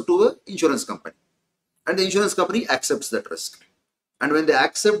the risk to an insurance company, and the insurance company accepts that risk. And when they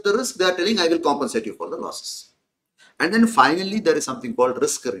accept the risk, they are telling, I will compensate you for the losses. And then finally, there is something called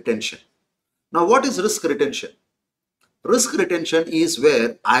risk retention. Now, what is risk retention? Risk retention is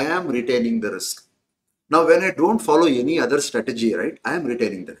where I am retaining the risk. Now, when I don't follow any other strategy, right, I am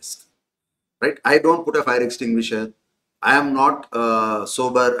retaining the risk, right? I don't put a fire extinguisher. I am not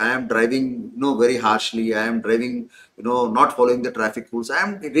sober. I am driving, very harshly. I am driving, not following the traffic rules. I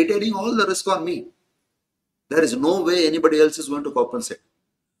am retaining all the risk on me. There is no way anybody else is going to compensate.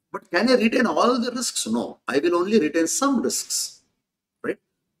 But can I retain all the risks? No, I will only retain some risks, right?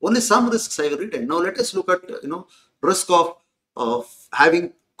 Only some risks I will retain. Now let us look at, risk of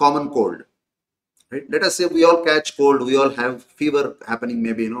having common cold, right? Let us say we all catch cold, we all have fever happening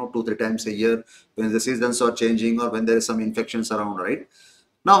maybe, 2-3 times a year when the seasons are changing or when there is some infections around, right?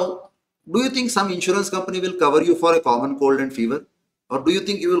 Now, do you think some insurance company will cover you for a common cold and fever? Or do you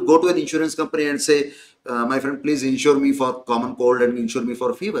think you will go to an insurance company and say, my friend, please insure me for common cold and insure me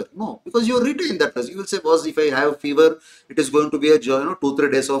for fever? No, because you retain that risk. You will say, boss, if I have fever, it is going to be a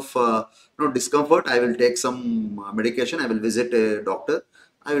 2-3 days of discomfort. I will take some medication. I will visit a doctor.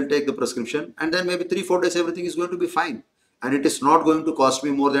 I will take the prescription, and then maybe 3-4 days everything is going to be fine, and it is not going to cost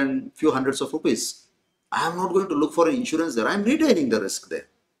me more than few hundreds of rupees. I am not going to look for an insurance there. I am retaining the risk there,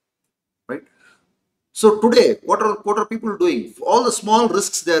 right? So today, what are people doing? All the small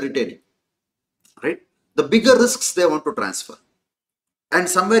risks they are retaining, right? The bigger risks they want to transfer, and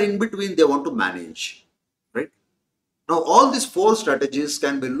somewhere in between they want to manage, right? Now, all these 4 strategies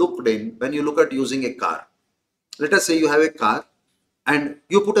can be looked in when you look at using a car. Let us say you have a car and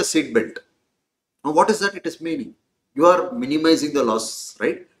you put a seat belt. Now, what is that? It is meaning you are minimizing the loss,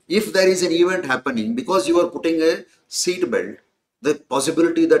 right? If there is an event happening because you are putting a seat belt, the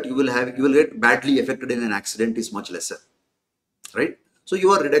possibility that you will get badly affected in an accident is much lesser, right? So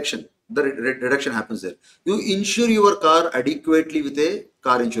your the reduction happens there. You insure your car adequately with a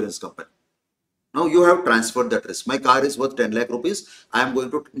car insurance company. Now you have transferred that risk. My car is worth 10 lakh rupees. I am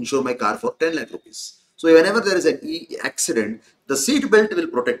going to insure my car for 10 lakh rupees. So whenever there is an accident, the seat belt will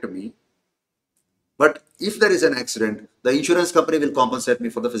protect me. But if there is an accident, the insurance company will compensate me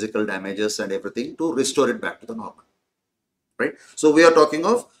for the physical damages and everything to restore it back to the normal, right? So we are talking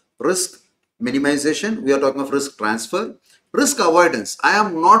of risk minimization, we are talking of risk transfer, risk avoidance. I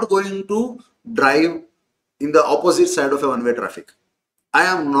am not going to drive in the opposite side of a one-way traffic. I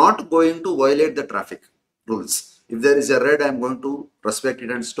am not going to violate the traffic rules. If there is a red, I am going to respect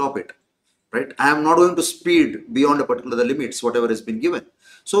it and stop it, right? I am not going to speed beyond a particular the limits, whatever has been given.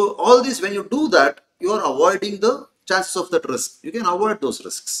 So all this, when you do that, you are avoiding the chances of that risk. You can avoid those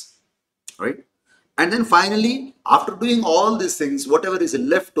risks, right? And then finally, after doing all these things, whatever is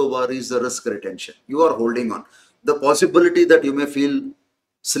left over is the risk retention. You are holding on. The possibility that you may feel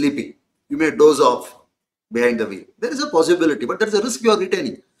sleepy, you may doze off behind the wheel. There is a possibility, but there is a risk you are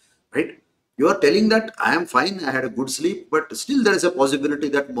retaining, right? You are telling that I am fine, I had a good sleep, but still there is a possibility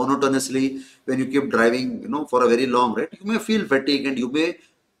that monotonously, when you keep driving, for a very long ride, you may feel fatigue and you may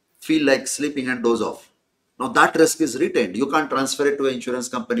feel like sleeping and doze off. Now that risk is retained. You can't transfer it to an insurance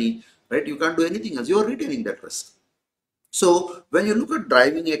company, right? You can't do anything else. You are retaining that risk. So when you look at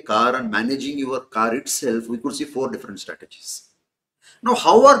driving a car and managing your car itself, we could see 4 different strategies. Now,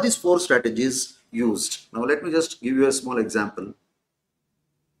 how are these 4 strategies used? Now, let me just give you a small example.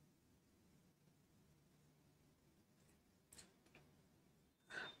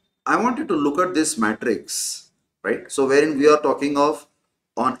 I want you to look at this matrix, right? So wherein we are talking of,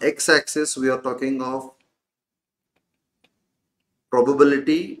 on x-axis, we are talking of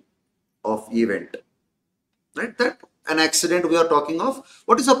probability of event, right? That an accident we are talking of,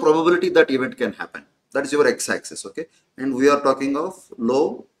 what is the probability that event can happen? That is your x-axis, okay? And we are talking of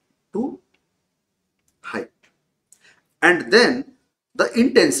low to high. And then the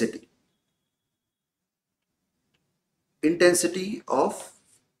intensity of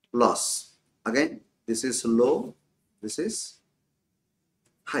loss. Again, this is low, this is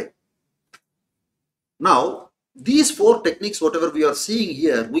high. Now, these 4 techniques, whatever we are seeing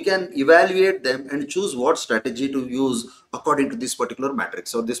here, we can evaluate them and choose what strategy to use according to this particular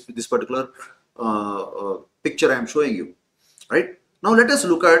matrix or this particular picture I am showing you, right? Now, let us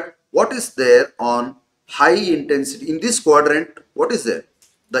look at what is there on high intensity. In this quadrant, what is there?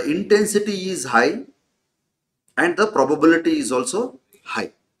 The intensity is high and the probability is also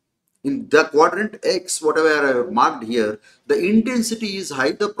high. In the quadrant X, whatever I have marked here, the intensity is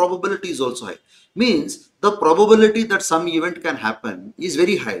high, the probability is also high. Means the probability that some event can happen is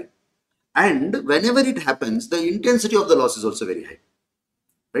very high. And whenever it happens, the intensity of the loss is also very high,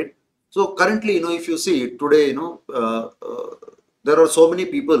 right? So currently, if you see today, there are so many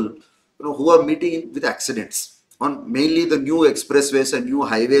people, who are meeting with accidents on mainly the new expressways and new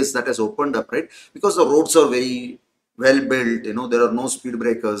highways that has opened up, right? Because the roads are very well built, there are no speed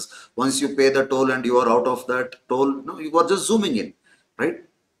breakers. Once you pay the toll and you are out of that toll, you are just zooming in, right?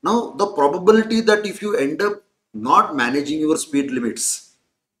 Now, the probability that if you end up not managing your speed limits,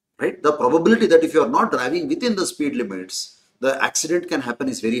 right? The probability that if you are not driving within the speed limits, the accident can happen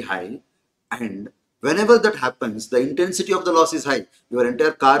is very high. And whenever that happens, the intensity of the loss is high. Your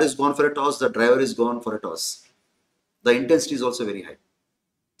entire car is gone for a toss, the driver is gone for a toss. The intensity is also very high,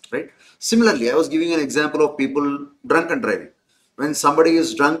 right? Similarly, I was giving an example of people drunk and driving. When somebody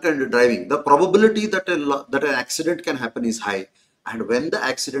is drunk and driving, the probability that an accident can happen is high. And when the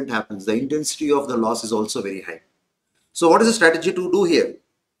accident happens, the intensity of the loss is also very high. So what is the strategy to do here?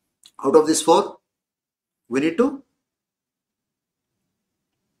 Out of these 4, we need to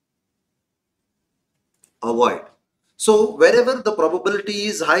avoid. So wherever the probability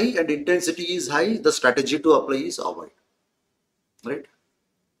is high and intensity is high, the strategy to apply is avoid, right?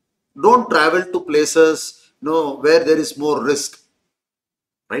 Don't travel to places where there is more risk,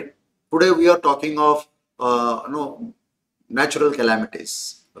 right? Today we are talking of natural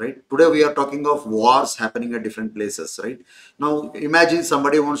calamities, right? Today we are talking of wars happening at different places, right? Now imagine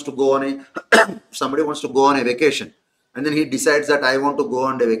somebody wants to go on a vacation, and then he decides that I want to go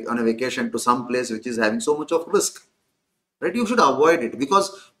on a vacation to some place which is having so much of risk, right? You should avoid it,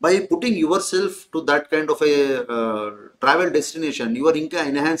 because by putting yourself to that kind of a travel destination, you are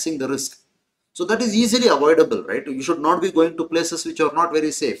enhancing the risk. So that is easily avoidable, right? You should not be going to places which are not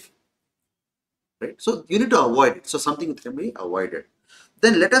very safe, right? So you need to avoid it. So something can be avoided.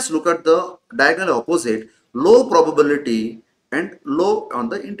 Then let us look at the diagonal opposite, low probability and low on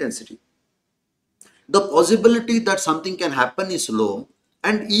the intensity. The possibility that something can happen is low,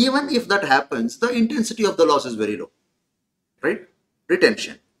 and even if that happens, the intensity of the loss is very low, right?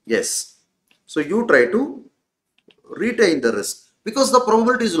 Retention, yes. So you try to retain the risk because the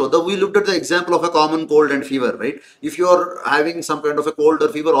probability is low. We looked at the example of a common cold and fever, right? If you are having some kind of a cold or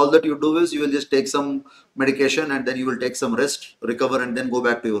fever, all that you do is you will just take some medication and then you will take some rest, recover, and then go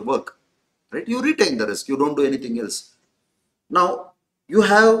back to your work, right? You retain the risk, you don't do anything else. Now, you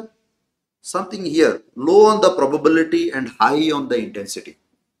have something here, low on the probability and high on the intensity.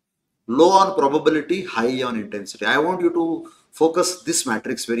 Low on probability, high on intensity. I want you to focus this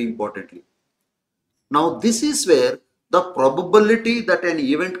matrix very importantly. Now, this is where the probability that an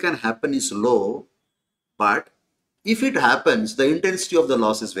event can happen is low, but if it happens, the intensity of the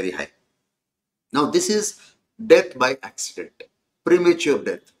loss is very high. Now, this is death by accident, premature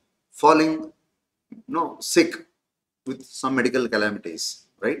death, falling, sick with some medical calamities,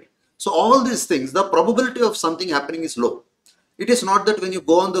 right? So all these things, the probability of something happening is low. It is not that when you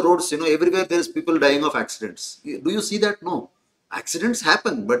go on the roads, everywhere there is people dying of accidents. Do you see that? No. Accidents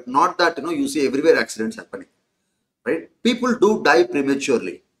happen, but not that, you see everywhere accidents happening, right? People do die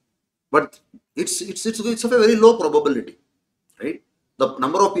prematurely, but it's of a very low probability, right? The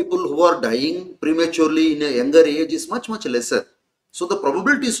number of people who are dying prematurely in a younger age is much, much lesser. So the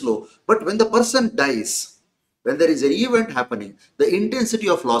probability is low, but when the person dies, when there is an event happening, the intensity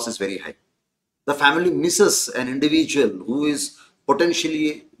of loss is very high. The family misses an individual who is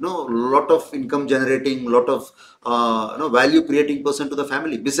potentially, lot of income generating, lot of, value creating person to the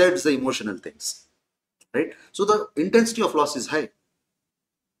family, besides the emotional things, right? So the intensity of loss is high,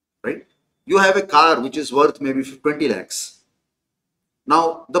 right? You have a car which is worth maybe 20 lakhs.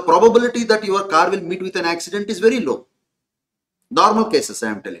 Now, the probability that your car will meet with an accident is very low. Normal cases,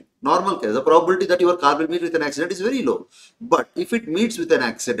 I am telling. Normal case, the probability that your car will meet with an accident is very low. But if it meets with an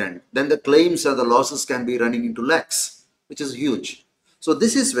accident, then the claims or the losses can be running into lakhs, which is huge. So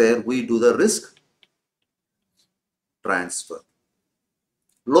this is where we do the risk transfer.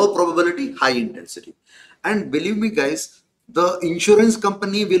 Low probability, high intensity. And believe me guys, the insurance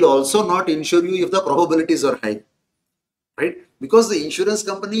company will also not insure you if the probabilities are high, right? Because the insurance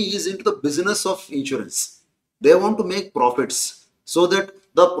company is into the business of insurance. They want to make profits, so that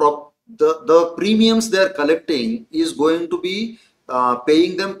the premiums they are collecting is going to be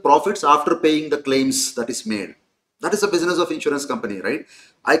paying them profits after paying the claims that is made. That is the business of insurance company, right?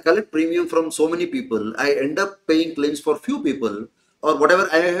 I collect premium from so many people. I end up paying claims for few people or whatever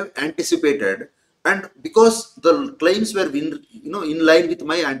I have anticipated. And because the claims were in line with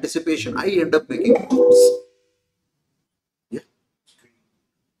my anticipation, I end up making profits. Yeah.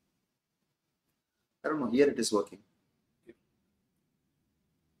 I don't know. Here it is working.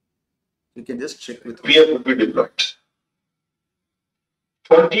 You can just check with we would be deployed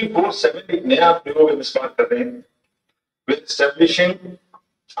 24/7 एक नया प्रयोग हम start कर रहे हैं with establishing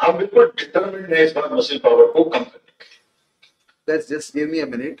हम बिल्कुल determined है इस बार muscle power को कम करने के लिए. Let's just give me a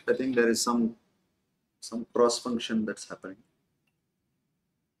minute. I think there is some cross function that's happening.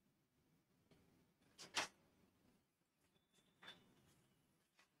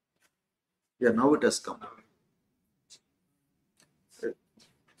 Yeah, now it has come.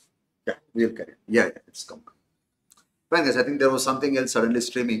 Yeah, we'll carry it. Yeah, it's come. Fine, guys. I think there was something else suddenly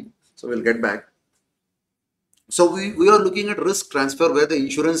streaming, so we'll get back. So we are looking at risk transfer, where the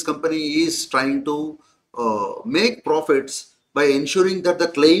insurance company is trying to make profits by ensuring that the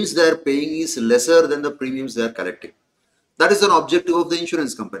claims they are paying is lesser than the premiums they are collecting. That is an objective of the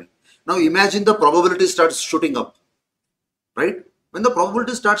insurance company. Now imagine the probability starts shooting up, right? When the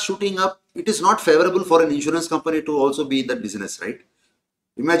probability starts shooting up, it is not favorable for an insurance company to also be in that business, right?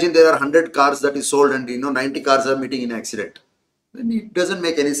 Imagine there are 100 cars that is sold and 90 cars are meeting in accident. Then it doesn't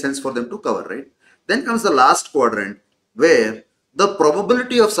make any sense for them to cover, right? Then comes the last quadrant, where the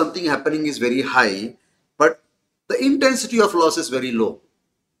probability of something happening is very high, but the intensity of loss is very low.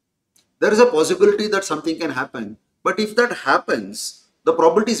 There is a possibility that something can happen, but if that happens, the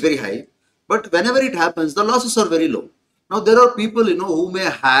probability is very high, but whenever it happens, the losses are very low. Now there are people who may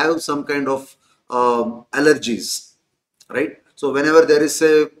have some kind of allergies, right? So whenever there is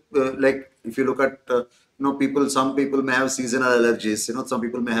a like, if you look at some people may have seasonal allergies. Some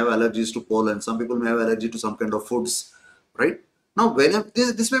people may have allergies to pollen. Some people may have allergy to some kind of foods, right? Now, whenever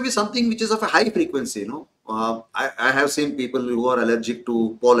this may be something which is of a high frequency. I have seen people who are allergic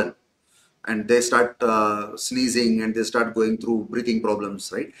to pollen, and they start sneezing and they start going through breathing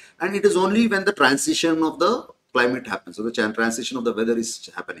problems, right? And it is only when the transition of the climate happens, so the transition of the weather is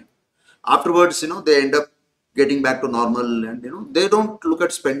happening. Afterwards, they end up getting back to normal, and they don't look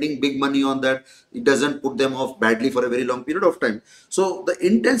at spending big money on that. It doesn't put them off badly for a very long period of time. So the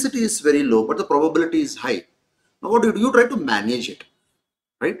intensity is very low, but the probability is high. Now what do? You try to manage it,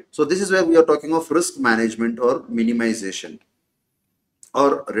 right? So this is where we are talking of risk management or minimization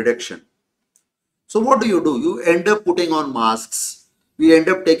or reduction. So what do? You end up putting on masks. You end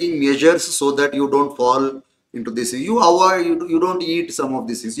up taking measures so that you don't fall into this. You avoid, you don't eat some of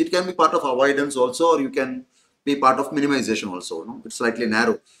these things. It can be part of avoidance also, or you can be part of minimization also. It's slightly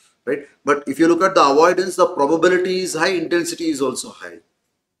narrow. right? But if you look at the avoidance, the probability is high, intensity is also high.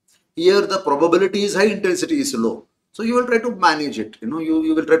 Here the probability is high, intensity is low. So you will try to manage it.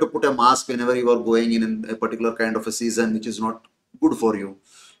 You will try to put a mask whenever you are going in a particular kind of a season which is not good for you,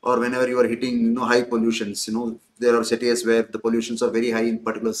 or whenever you are hitting high pollutions. There are cities where the pollutions are very high in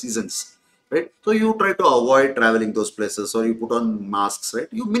particular seasons, right? So you try to avoid traveling those places, or you put on masks, right?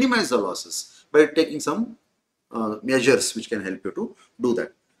 You minimize the losses by taking some measures which can help you to do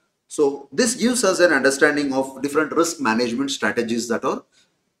that. So this gives us an understanding of different risk management strategies that are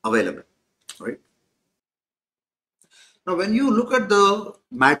available, right? Now, when you look at the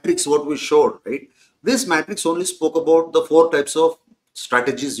matrix, what we showed, right? This matrix only spoke about the 4 types of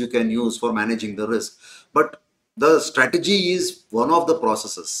strategies you can use for managing the risk. But the strategy is one of the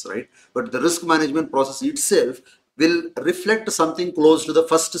processes, right? But the risk management process itself will reflect something close to the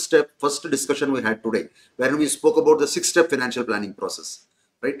first step, first discussion we had today, when we spoke about the 6-step financial planning process,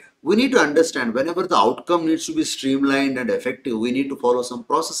 right? We need to understand whenever the outcome needs to be streamlined and effective, we need to follow some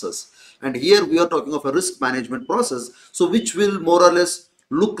processes. And here we are talking of a risk management process, so which will more or less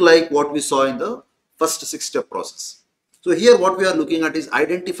look like what we saw in the first 6-step process. So here what we are looking at is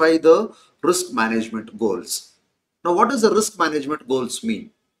identify the risk management goals. Now, what does the risk management goals mean?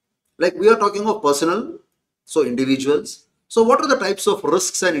 Like we are talking of personal, so individuals. So what are the types of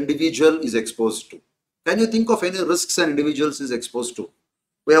risks an individual is exposed to? Can you think of any risks an individual is exposed to?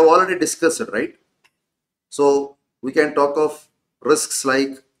 We have already discussed it, right? So we can talk of risks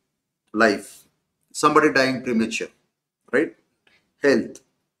like life, somebody dying premature, right? Health,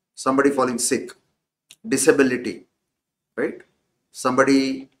 somebody falling sick, disability, right?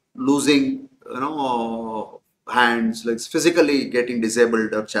 Somebody losing, hands, like physically getting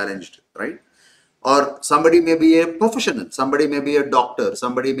disabled or challenged, right? Or somebody may be a professional, somebody may be a doctor,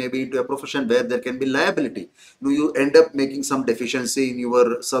 somebody may be into a profession where there can be liability. You end up making some deficiency in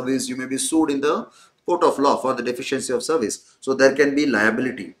your service, you may be sued in the court of law for the deficiency of service. So there can be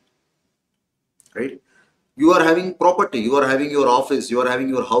liability, right? You are having property, you are having your office, you are having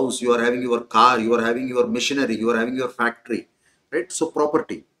your house, you are having your car, you are having your machinery, you are having your factory, right? So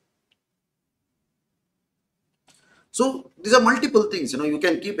property. So these are multiple things, you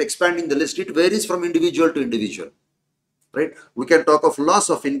can keep expanding the list. It varies from individual to individual, right? We can talk of loss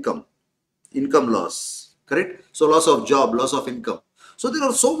of income, income loss, correct? So loss of job, loss of income. So there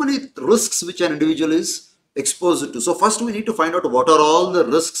are so many risks which an individual is exposed to. So first we need to find out what are all the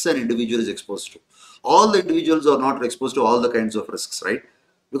risks an individual is exposed to. All the individuals are not exposed to all the kinds of risks, right?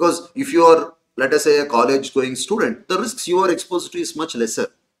 Because if you are, let us say, a college going student, the risks you are exposed to is much lesser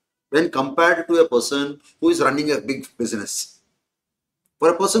when compared to a person who is running a big business. For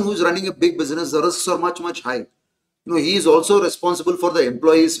a person who is running a big business, the risks are much, much high. He is also responsible for the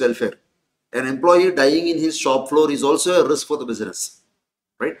employee's welfare. An employee dying in his shop floor is also a risk for the business,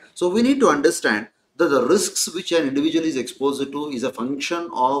 right? So we need to understand that the risks which an individual is exposed to is a function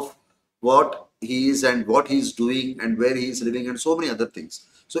of what he is and what he is doing and where he is living and so many other things.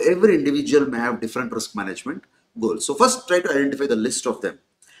 So every individual may have different risk management goals. So first try to identify the list of them,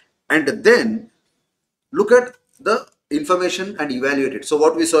 and then look at the information and evaluate it. So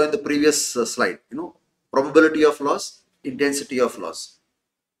what we saw in the previous slide, probability of loss, intensity of loss.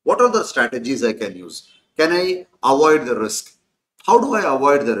 What are the strategies I can use? Can I avoid the risk? How do I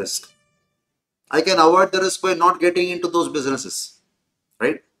avoid the risk? I can avoid the risk by not getting into those businesses,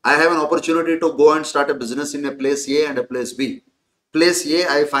 right? I have an opportunity to go and start a business in a place A and a place B. Place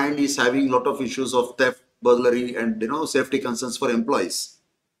A, I find, is having a lot of issues of theft, burglary, and safety concerns for employees.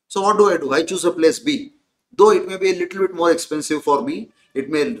 So what do? I choose a place B. Though it may be a little bit more expensive for me, it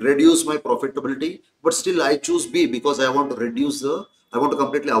may reduce my profitability, but still I choose B because I want to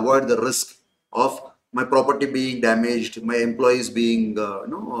completely avoid the risk of my property being damaged, my employees being,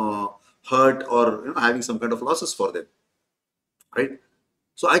 hurt, or having some kind of losses for them, right?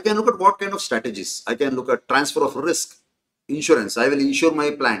 So I can look at what kind of strategies. I can look at transfer of risk, insurance. I will insure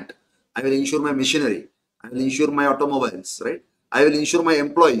my plant. I will insure my machinery. I will insure my automobiles, right? I will insure my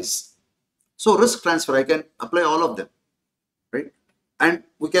employees. So risk transfer, I can apply all of them, right? And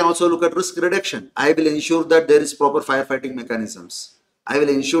we can also look at risk reduction. I will ensure that there is proper firefighting mechanisms. I will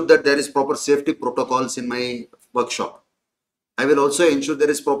ensure that there is proper safety protocols in my workshop. I will also ensure there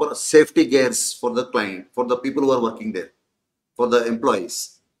is proper safety gears for the client, for the people who are working there, for the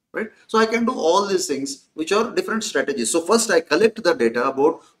employees, right? So I can do all these things, which are different strategies. So first I collect the data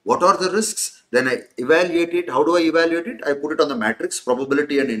about what are the risks, then I evaluate it. How do I evaluate it? I put it on the matrix,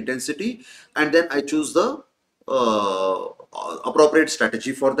 probability and intensity, and then I choose the appropriate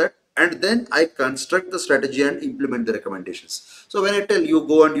strategy for that, and then I construct the strategy and implement the recommendations. So when I tell you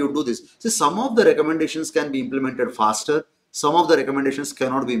go and you do this, see, some of the recommendations can be implemented faster, some of the recommendations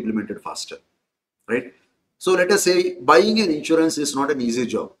cannot be implemented faster, right? So let us say buying an insurance is not an easy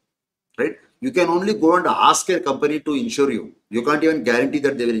job, right? You can only go and ask a company to insure you. You can't even guarantee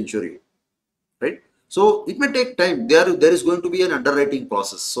that they will insure you, right? So it may take time. There is going to be an underwriting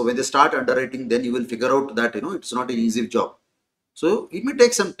process. So when they start underwriting, then you will figure out that it's not an easy job. So it may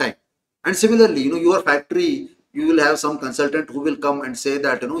take some time. And similarly, your factory, you will have some consultant who will come and say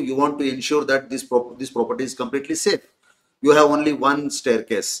that you want to ensure that this property is completely safe. You have only one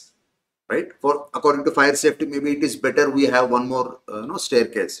staircase, right? For according to fire safety, maybe it is better we have one more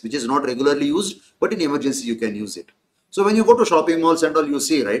staircase, which is not regularly used, but in emergency you can use it. So when you go to shopping malls and all, you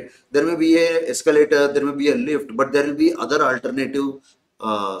see, right, there may be a escalator, there may be a lift, but there will be other alternative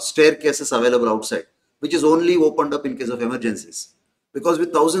staircases available outside, which is only opened up in case of emergencies. Because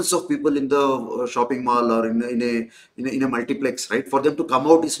with thousands of people in the shopping mall or in a multiplex, right, for them to come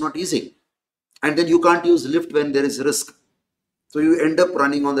out is not easy. And then you can't use lift when there is risk. So you end up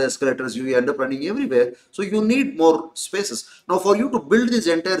running on the escalators, you end up running everywhere. So you need more spaces. Now for you to build this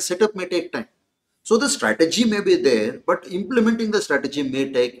entire setup may take time. So the strategy may be there, but implementing the strategy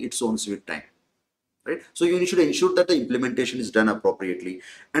may take its own sweet time, right? So you should ensure that the implementation is done appropriately.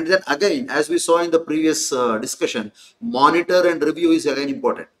 And then again, as we saw in the previous discussion, monitor and review is again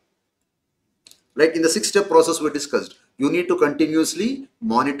important. Like in the 6-step process we discussed, you need to continuously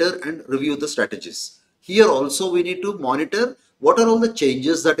monitor and review the strategies. Here also we need to monitor what are all the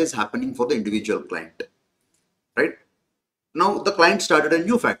changes that is happening for the individual client, right? Now the client started a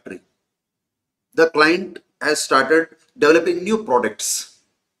new factory. The client has started developing new products,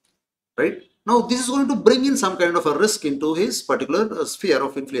 right? Now this is going to bring in some kind of a risk into his particular sphere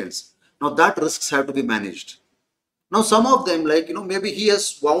of influence. Now that risks have to be managed. Now some of them, like, maybe he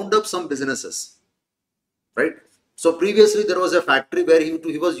has wound up some businesses, right? So previously there was a factory where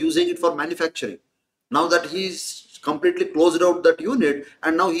he was using it for manufacturing. Now that he's completely closed out that unit,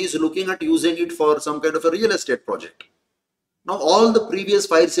 and now he is looking at using it for some kind of a real estate project. Now all the previous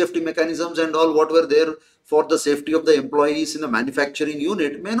fire safety mechanisms and all what were there for the safety of the employees in the manufacturing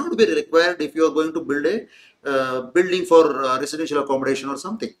unit may not be required if you are going to build a building for residential accommodation or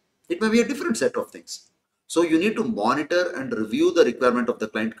something. It may be a different set of things. So you need to monitor and review the requirement of the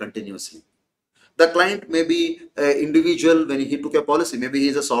client continuously. The client may be an individual when he took a policy. Maybe he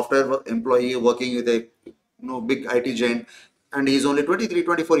is a software employee working with a big IT giant, and he is only 23,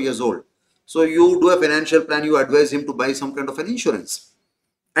 24 years old. So you do a financial plan, you advise him to buy some kind of an insurance,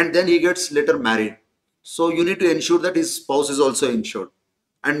 and then he gets later married. So you need to ensure that his spouse is also insured,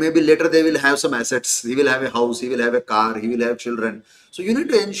 and maybe later they will have some assets. He will have a house, he will have a car, he will have children. So you need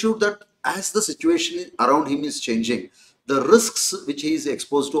to ensure that as the situation around him is changing, the risks which he is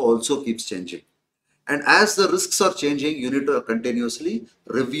exposed to also keeps changing. And as the risks are changing, you need to continuously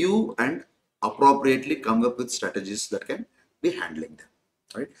review and appropriately come up with strategies that can be handling them,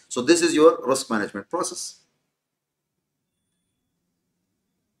 right? So this is your risk management process.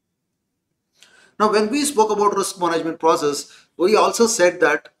 Now, when we spoke about risk management process, we also said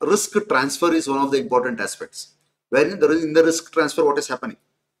that risk transfer is one of the important aspects. Wherein in the risk transfer, what is happening?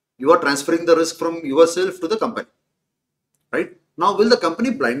 You are transferring the risk from yourself to the company, right? Now, will the company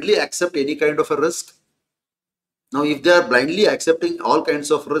blindly accept any kind of a risk? Now, if they are blindly accepting all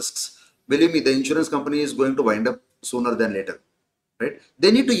kinds of risks, believe me, the insurance company is going to wind up sooner than later, right?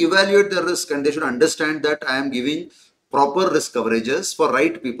 They need to evaluate the risk, and they should understand that I am giving proper risk coverages for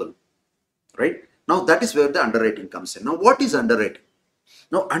right people, right? Now, that is where the underwriting comes in. Now, what is underwriting?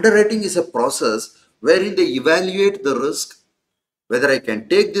 Now, underwriting is a process wherein they evaluate the risk, whether I can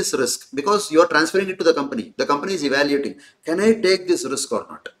take this risk, because you are transferring it to the company. The company is evaluating, can I take this risk or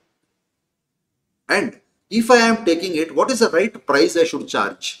not? And if I am taking it, what is the right price I should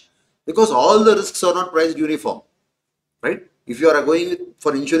charge? Because all the risks are not priced uniform, right? If you are going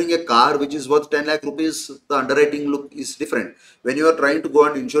for insuring a car which is worth 10 lakh rupees, the underwriting look is different. When you are trying to go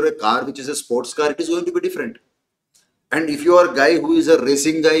and insure a car which is a sports car, it is going to be different. And if you are a guy who is a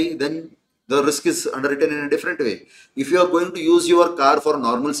racing guy, then the risk is underwritten in a different way. If you are going to use your car for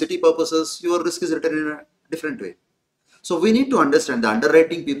normal city purposes, your risk is written in a different way. So we need to understand the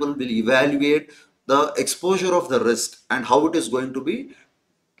underwriting people will evaluate the exposure of the risk and how it is going to be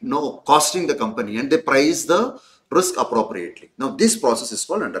costing the company, and they price the risk appropriately. Now this process is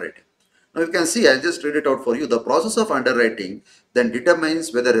called underwriting. Now you can see, I'll just read it out for you. The process of underwriting then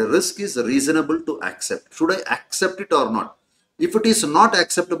determines whether a risk is reasonable to accept. Should I accept it or not? If it is not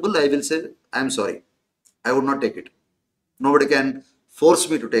acceptable, I will say, I'm sorry, I would not take it. Nobody can force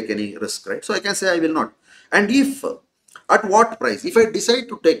me to take any risk, right? So I can say I will not. And if, at what price? If I decide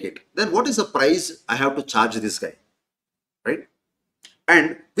to take it, then what is the price I have to charge this guy, right?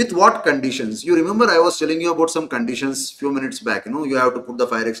 And with what conditions? You remember I was telling you about some conditions few minutes back. You have to put the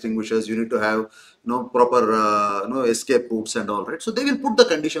fire extinguishers, you need to have proper escape routes and all, right? So they will put the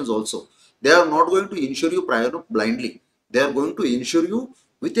conditions also. They are not going to insure you prior blindly. They are going to insure you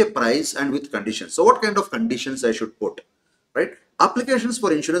with a price and with conditions. So what kind of conditions I should put, right? Applications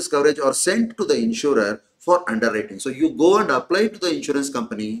for insurance coverage are sent to the insurer for underwriting. So you go and apply to the insurance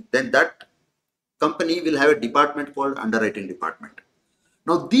company, then that company will have a department called underwriting department.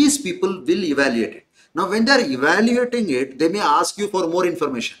 Now these people will evaluate it. Now when they are evaluating it, they may ask you for more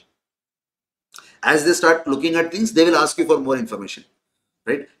information. As they start looking at things, they will ask you for more information,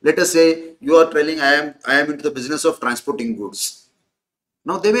 right? Let us say you are telling I am into the business of transporting goods.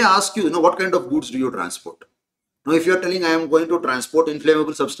 Now they may ask you, what kind of goods do you transport? Now if you are telling I am going to transport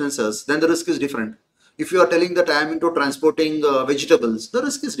inflammable substances, then the risk is different. If you are telling that I am into transporting vegetables, the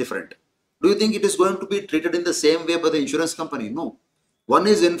risk is different. Do you think it is going to be treated in the same way by the insurance company? No. One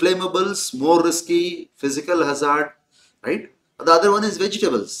is inflammables, more risky, physical hazard, right? The other one is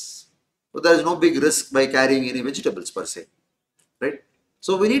vegetables. So there is no big risk by carrying any vegetables per se, right?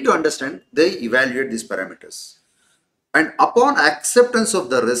 So we need to understand, they evaluate these parameters. And upon acceptance of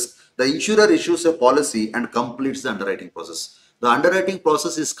the risk, the insurer issues a policy and completes the underwriting process. The underwriting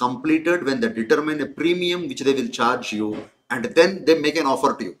process is completed when they determine a premium which they will charge you, and then they make an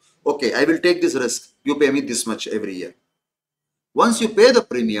offer to you. Okay, I will take this risk. You pay me this much every year. Once you pay the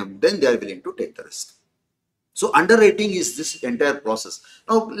premium, then they are willing to take the risk. So underwriting is this entire process.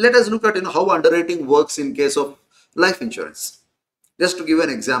 Now let us look at how underwriting works in case of life insurance. Just to give an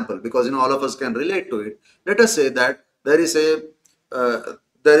example, because all of us can relate to it. Let us say that there is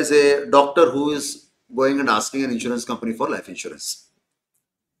a doctor who is going and asking an insurance company for life insurance.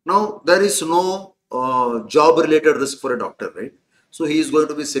 Now there is no job related risk for a doctor, right? So he is going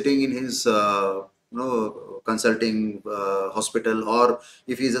to be sitting in his consulting hospital, or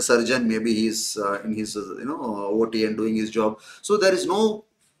if he is a surgeon, maybe he is in his OT and doing his job. So there is no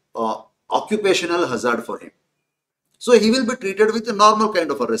occupational hazard for him. So he will be treated with a normal kind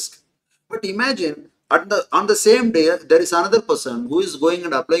of a risk. But imagine on the same day, there is another person who is going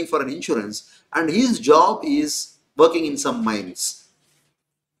and applying for an insurance, and his job is working in some mines,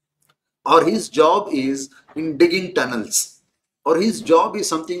 or his job is in digging tunnels, or his job is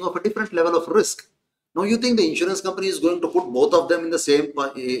something of a different level of risk. Now you think the insurance company is going to put both of them in the same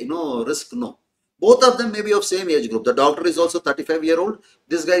risk? No. Both of them may be of same age group. The doctor is also 35-year-old.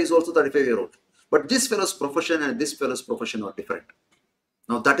 This guy is also 35-year-old. But this fellow's profession and this fellow's profession are different.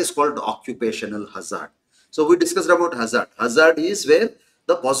 Now that is called occupational hazard. So we discussed about hazard. Hazard is where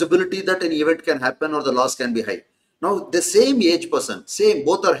the possibility that an event can happen or the loss can be high. Now the same age person,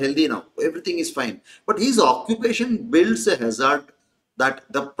 both are healthy now, everything is fine. But his occupation builds a hazard that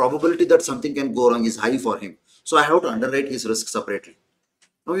the probability that something can go wrong is high for him. So I have to underwrite his risk separately.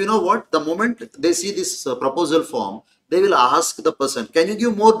 Now you know what? The moment they see this proposal form, they will ask the person, can you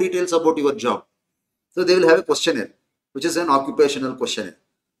give more details about your job? So they will have a questionnaire, which is an occupational questionnaire.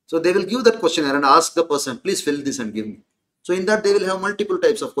 So they will give that questionnaire and ask the person, please fill this and give me. So in that they will have multiple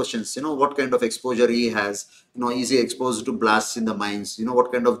types of questions. What kind of exposure he has. Is he exposed to blasts in the mines?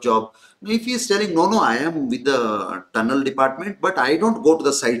 What kind of job. If he is telling, no, I am with the tunnel department, but I don't go to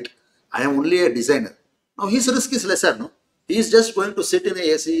the site. I am only a designer. Now his risk is lesser, no? He is just going to sit in a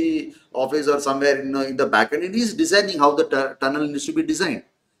AC office or somewhere in the back end, and he is designing how the tunnel needs to be designed.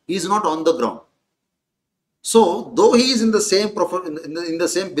 He is not on the ground. So though he is in the same in the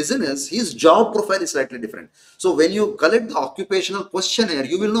same business, his job profile is slightly different. So when you collect the occupational questionnaire,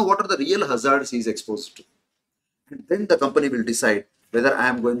 you will know what are the real hazards he is exposed to. And then the company will decide whether I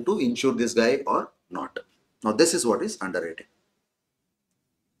am going to insure this guy or not. Now this is what is underwriting.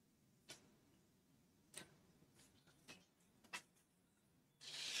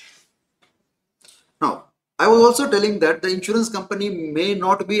 Now, I was also telling that the insurance company may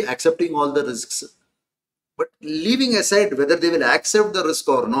not be accepting all the risks. But leaving aside whether they will accept the risk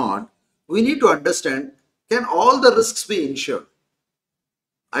or not, we need to understand, can all the risks be insured?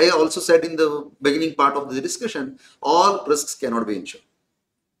 I also said in the beginning part of the discussion, all risks cannot be insured.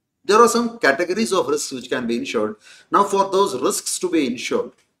 There are some categories of risks which can be insured. Now for those risks to be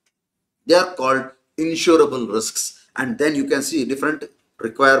insured, they are called insurable risks. And then you can see different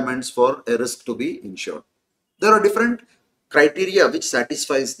requirements for a risk to be insured. There are different criteria which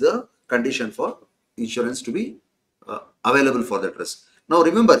satisfies the condition for insurance to be available for that risk. Now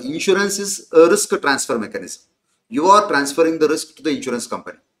remember, insurance is a risk transfer mechanism. You are transferring the risk to the insurance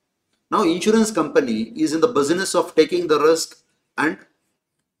company. Now insurance company is in the business of taking the risk and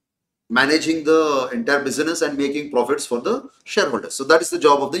managing the entire business and making profits for the shareholders. So that is the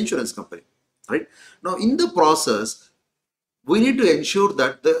job of the insurance company, right? Now in the process, we need to ensure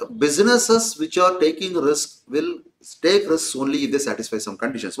that the businesses which are taking risk will take risks only if they satisfy some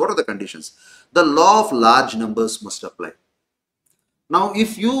conditions. What are the conditions? The law of large numbers must apply. Now,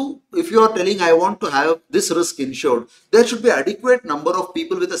 if you are telling I want to have this risk insured, there should be adequate number of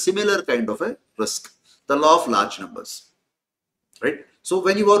people with a similar kind of a risk. The law of large numbers, right? So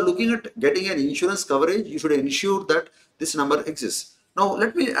when you are looking at getting an insurance coverage, you should ensure that this number exists. Now,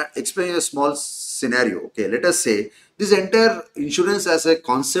 let me explain a small scenario. Okay, let us say this entire insurance as a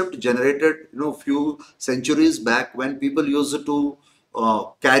concept generated, few centuries back when people used to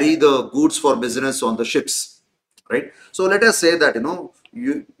carry the goods for business on the ships, right? So let us say that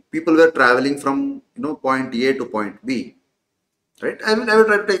people were traveling from point A to point B, right? I will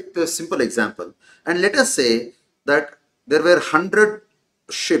try to take the simple example, and let us say that there were 100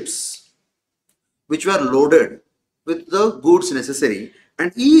 ships which were loaded with the goods necessary,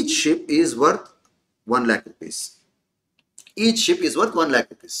 and each ship is worth 1 lakh rupees. Each ship is worth 1 lakh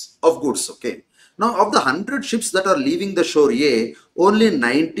rupees of goods. Okay. Now, of the 100 ships that are leaving the shore A, only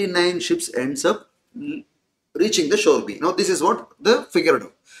 99 ships ends up reaching the shore B. Now, this is what the figured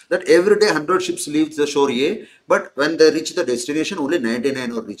out, that every day 100 ships leave the shore A, but when they reach the destination, only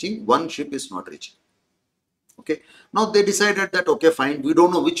 99 are reaching. One ship is not reaching. Okay. Now they decided that, okay, fine, we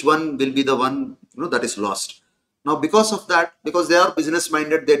don't know which one will be the one that is lost. Now because of that, because they are business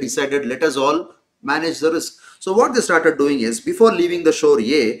minded, they decided, let us all manage the risk. So what they started doing is, before leaving the shore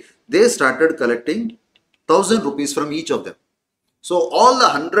A, they started collecting 1,000 rupees from each of them. So all the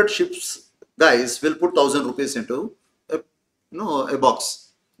 100 ships guys will put 1,000 rupees into a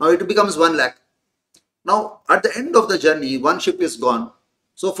box. Now it becomes 1 lakh. Now at the end of the journey, one ship is gone.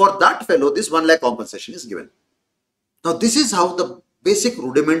 So for that fellow, this 1 lakh compensation is given. Now this is how the basic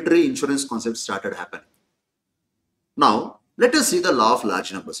rudimentary insurance concept started happening. Now let us see the law of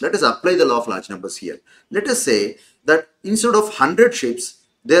large numbers. Let us apply the law of large numbers here. Let us say that instead of 100 ships,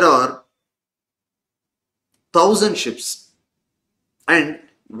 there are 1,000 ships and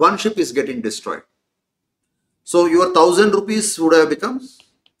one ship is getting destroyed. So your 1,000 rupees would have become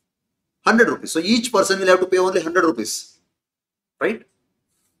 100 rupees. So each person will have to pay only 100 rupees, right?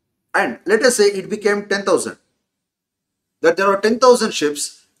 And let us say it became 10,000. That there are 10,000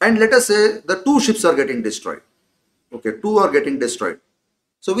 ships, and let us say the 2 ships are getting destroyed. Okay, 2 are getting destroyed.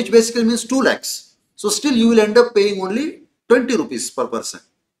 So which basically means 2 lakhs. So still you will end up paying only 20 rupees per person,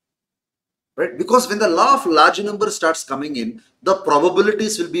 right? Because when the law of large number starts coming in, the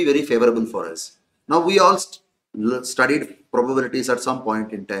probabilities will be very favorable for us. Now we all studied probabilities at some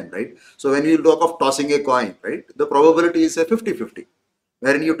point in time, right? So when you talk of tossing a coin, right, the probability is a 50-50.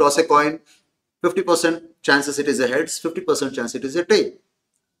 Wherein you toss a coin, 50% chances it is a heads, 50% chance it is a tail.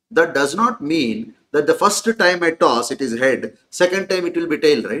 That does not mean that the first time I toss it is head, second time it will be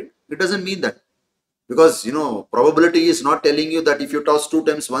tail, right? It doesn't mean that. Because probability is not telling you that if you toss 2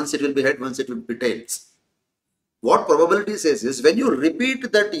 times, once it will be head, once it will be tails. What probability says is, when you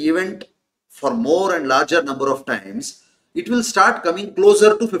repeat that event for more and larger number of times, it will start coming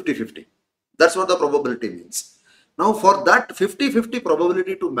closer to 50-50. That's what the probability means. Now for that 50-50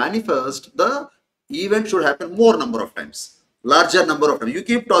 probability to manifest, the event should happen more number of times, larger number of times. You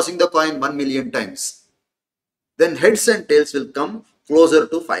keep tossing the coin 1 million times, then heads and tails will come closer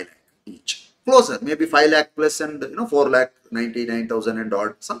to 5 lakh each. Closer, maybe 5 lakh plus and 4 lakh 99,000 and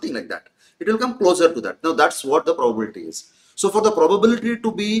odd, something like that. It will come closer to that. Now that's what the probability is. So for the probability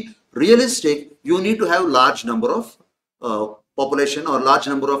to be realistic, you need to have large number of population or large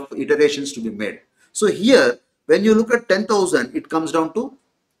number of iterations to be made. So here, when you look at 10,000, it comes down to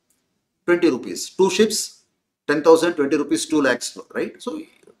 20 rupees. 2 ships, 10,000, 20 rupees, 2 lakhs, right? So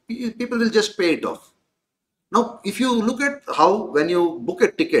people will just pay it off. Now, if you look at how, when you book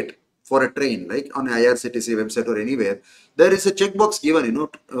a ticket for a train, like on IRCTC website or anywhere, there is a checkbox given,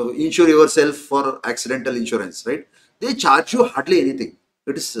 insure yourself for accidental insurance, right? They charge you hardly anything.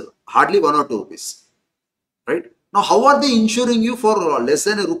 It is hardly 1 or 2 rupees, right? Now, how are they insuring you for less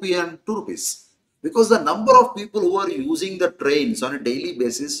than a rupee and 2 rupees? Because the number of people who are using the trains on a daily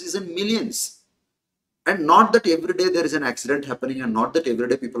basis is in millions. And not that every day there is an accident happening, and not that every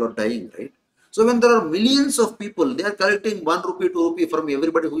day people are dying, right? So when there are millions of people, they are collecting 1 rupee, 2 rupee from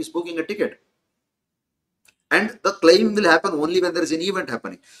everybody who is booking a ticket. And the claim will happen only when there is an event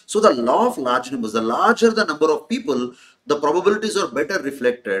happening. So the law of large numbers, the larger the number of people, the probabilities are better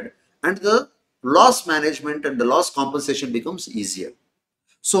reflected, and the loss management and the loss compensation becomes easier.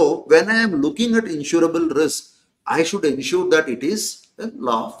 So when I am looking at insurable risk, I should ensure that it is a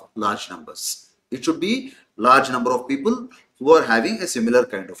law of large numbers. It should be large number of people who are having a similar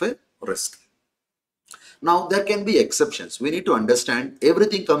kind of a risk. Now there can be exceptions. We need to understand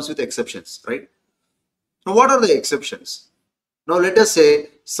everything comes with exceptions, right? Now what are the exceptions? Now let us say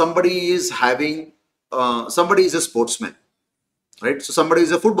somebody is having, somebody is a sportsman, right? So somebody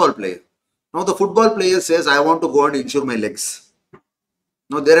is a football player. Now the football player says, I want to go and insure my legs.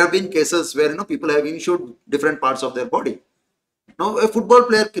 Now there have been cases where people have insured different parts of their body. Now a football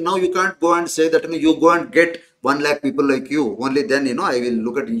player, now you can't go and say that you go and get 1 lakh people like you. Only then I will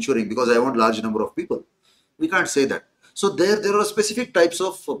look at insuring because I want large number of people. We can't say that. So there are specific types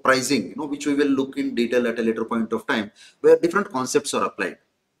of pricing, which we will look in detail at a later point of time, where different concepts are applied.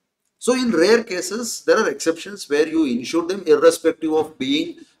 So in rare cases, there are exceptions where you insure them irrespective of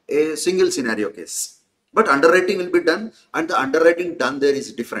being a single scenario case. But underwriting will be done, and the underwriting done there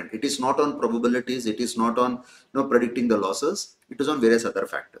is different. It is not on probabilities. It is not on predicting the losses. It is on various other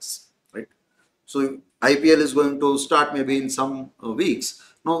factors, right? So IPL is going to start maybe in some weeks.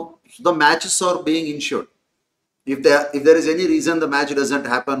 Now the matches are being insured. If there is any reason the match doesn't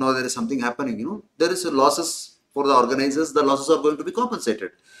happen or there is something happening, there is a losses for the organizers. The losses are going to be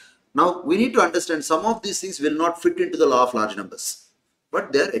compensated. Now, we need to understand some of these things will not fit into the law of large numbers,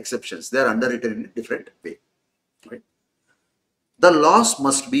 but they are exceptions. They are underwritten in a different way. Right? The loss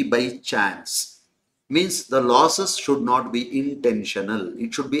must be by chance. Means the losses should not be intentional.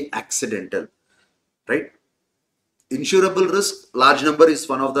 It should be accidental. Right? Insurable risk, large number is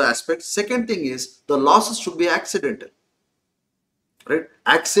one of the aspects. Second thing is the losses should be accidental. Right?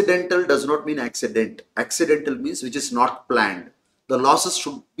 Accidental does not mean accident. Accidental means which is not planned. The losses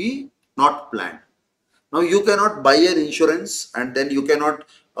should be not planned. Now you cannot buy an insurance and then you cannot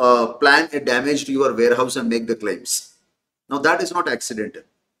plan a damage to your warehouse and make the claims. Now that is not accidental,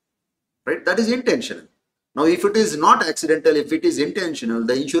 right? That is intentional. Now if it is not accidental, if it is intentional,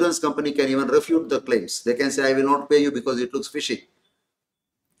 the insurance company can even refute the claims. They can say, I will not pay you because it looks fishy,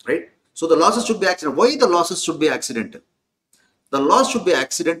 right? So the losses should be accidental. Why the losses should be accidental? The loss should be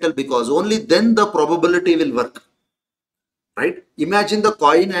accidental because only then the probability will work. Right? Imagine the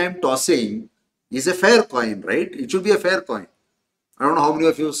coin I am tossing is a fair coin, right? It should be a fair coin. I don't know how many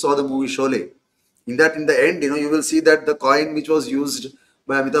of you saw the movie Sholay. In the end, you will see that the coin which was used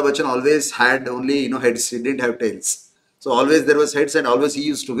by Amitabh Bachchan always had only, heads. It didn't have tails. So always there was heads and always he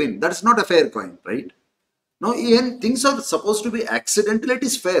used to win. That's not a fair coin, right? Now, even things are supposed to be accidental, it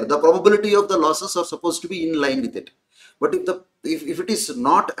is fair. The probability of the losses are supposed to be in line with it. But if it is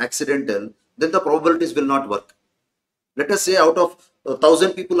not accidental, then the probabilities will not work. Let us say out of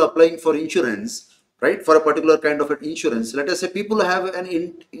 1,000 people applying for insurance, right, for a particular kind of an insurance, let us say people have an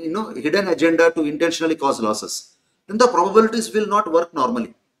hidden agenda to intentionally cause losses, then the probabilities will not work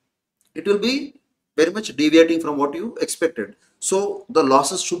normally. It will be very much deviating from what you expected. So the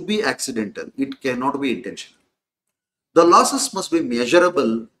losses should be accidental. It cannot be intentional. The losses must be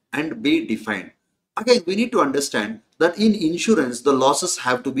measurable and be defined. Again, we need to understand that in insurance, the losses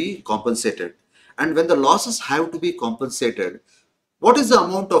have to be compensated. And when the losses have to be compensated, what is the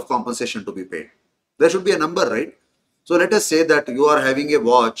amount of compensation to be paid? There should be a number, right? So let us say that you are having a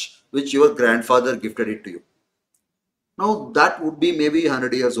watch which your grandfather gifted it to you. Now that would be maybe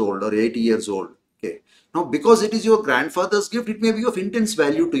 100 years old or 80 years old. Okay. Now because it is your grandfather's gift, it may be of intense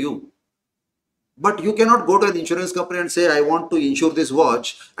value to you. But you cannot go to an insurance company and say, I want to insure this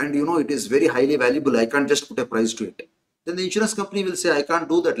watch and it is very highly valuable. I can't just put a price to it. Then the insurance company will say, I can't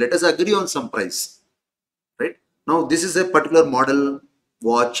do that. Let us agree on some price, right? Now, this is a particular model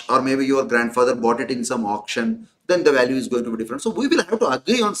watch, or maybe your grandfather bought it in some auction, then the value is going to be different. So we will have to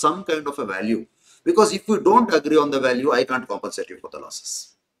agree on some kind of a value, because if we don't agree on the value, I can't compensate you for the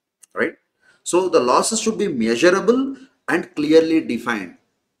losses, right? So the losses should be measurable and clearly defined.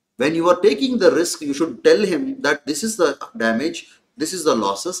 When you are taking the risk, you should tell him that this is the damage, this is the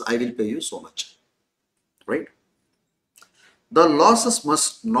losses, I will pay you so much, right? The losses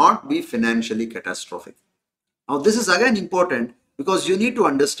must not be financially catastrophic. Now, this is again important because you need to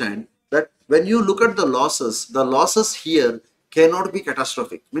understand that when you look at the losses here cannot be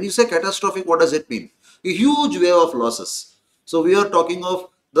catastrophic. When you say catastrophic, what does it mean? A huge wave of losses. So we are talking of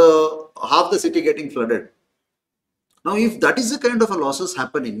the half the city getting flooded. Now, if that is the kind of a losses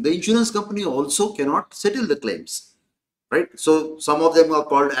happening, the insurance company also cannot settle the claims, right? So some of them are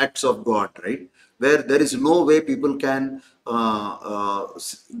called acts of God, right? Where there is no way people can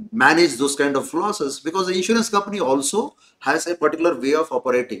manage those kind of losses, because the insurance company also has a particular way of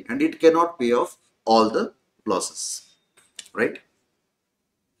operating and it cannot pay off all the losses, right?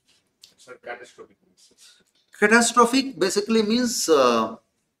 So catastrophic. Catastrophic basically means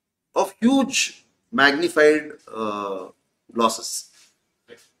of huge magnified losses.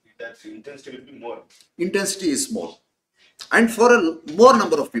 That intensity will be more. Intensity is small and for a more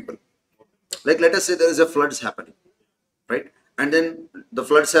number of people. Like let us say there is a floods happening, right? and then the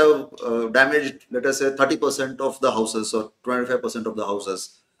floods have damaged, let us say, 30% of the houses or 25% of the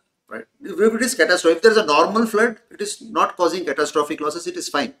houses, right? If it is catastrophic, if there is a normal flood, it is not causing catastrophic losses, it is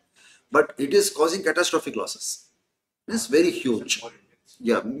fine. But it is causing catastrophic losses. It is very huge.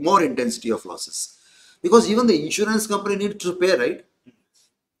 Yeah, more intensity of losses. Because even the insurance company needs to pay, right?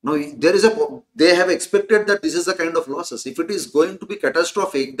 Now, there is they have expected that this is the kind of losses. If it is going to be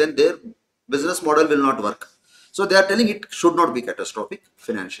catastrophic, then their business model will not work. So they are telling it should not be catastrophic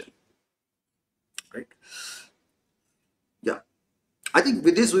financially, right? Yeah. I think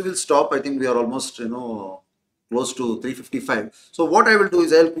with this we will stop. I think we are almost, close to 3:55. So what I will do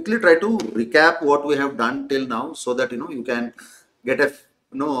is I'll quickly try to recap what we have done till now so that, you can get a,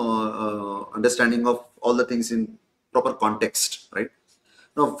 understanding of all the things in proper context, right?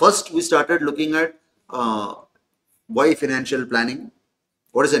 Now, first we started looking at why financial planning,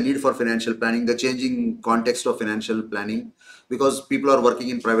 what is the need for financial planning, the changing context of financial planning, because people are working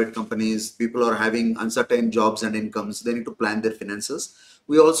in private companies, people are having uncertain jobs and incomes, they need to plan their finances.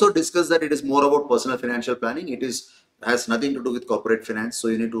 We also discussed that it is more about personal financial planning. It has nothing to do with corporate finance, so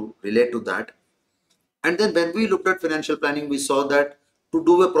you need to relate to that. And then when we looked at financial planning, we saw that to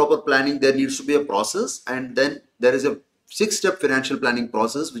do a proper planning, there needs to be a process. And then there is a 6-step financial planning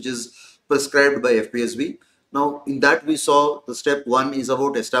process, which is prescribed by FPSB. Now, in that, we saw the step 1 is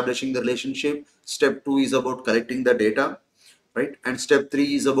about establishing the relationship. Step 2 is about collecting the data, right? And step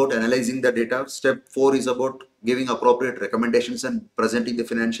 3 is about analyzing the data. Step 4 is about giving appropriate recommendations and presenting the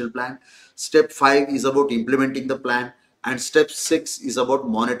financial plan. Step 5 is about implementing the plan. And step 6 is about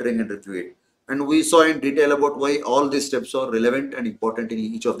monitoring and reviewing. And we saw in detail about why all these steps are relevant and important in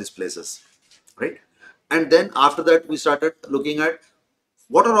each of these places, right? And then after that, we started looking at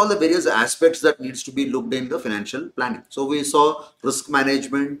what are all the various aspects that needs to be looked in the financial planning. So we saw risk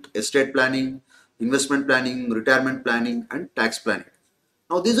management, estate planning, investment planning, retirement planning, and tax planning.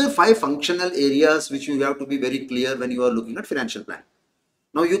 Now, these are 5 functional areas which you have to be very clear when you are looking at financial planning.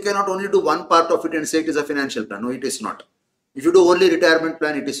 Now, you cannot only do one part of it and say it is a financial plan. No, it is not. If you do only retirement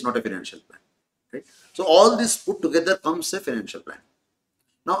plan, it is not a financial plan. Right? So all this put together comes a financial plan.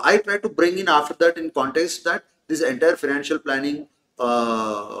 Now I try to bring in after that in context that this entire financial planning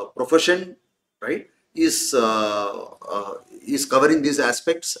profession, right, is covering these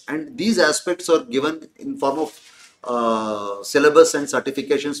aspects, and these aspects are given in form of syllabus and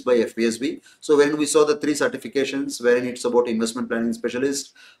certifications by FPSB. So when we saw the 3 certifications, wherein it's about investment planning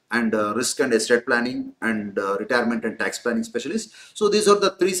specialist and risk and estate planning and retirement and tax planning specialist. So these are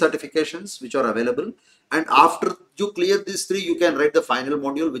the 3 certifications which are available. And after you clear these 3, you can write the final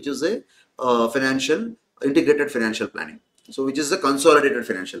module, which is a integrated financial planning. So which is the consolidated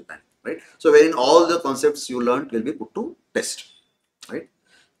financial planning, right? So wherein all the concepts you learned will be put to test, right?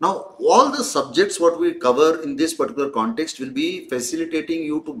 Now, all the subjects what we cover in this particular context will be facilitating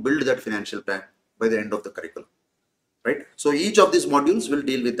you to build that financial plan by the end of the curriculum, right? So each of these modules will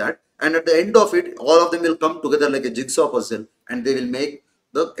deal with that, and at the end of it, all of them will come together like a jigsaw puzzle, and they will make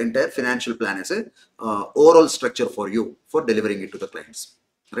the entire financial plan as a overall structure for you for delivering it to the clients,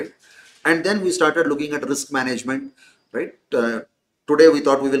 right? And then we started looking at risk management, right? Today we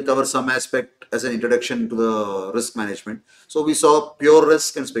thought we will cover some aspect as an introduction to the risk management. So we saw pure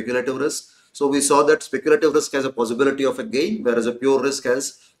risk and speculative risk. So we saw that speculative risk has a possibility of a gain, whereas a pure risk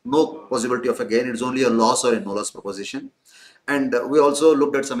has no possibility of a gain. It's only a loss or a no loss proposition. And we also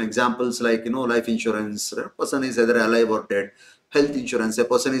looked at some examples like, life insurance, a person is either alive or dead. Health insurance, a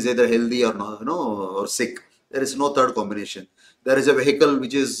person is either healthy or no, or sick. There is no third combination. There is a vehicle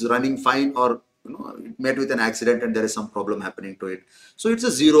which is running fine, or it met with an accident and there is some problem happening to it. So it's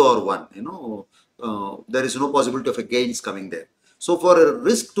a 0 or 1. There is no possibility of a gains coming there. So for a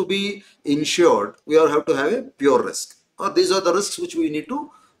risk to be insured, we all have to have a pure risk. Or these are the risks which we need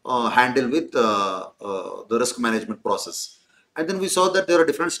to handle with the risk management process. And then we saw that there are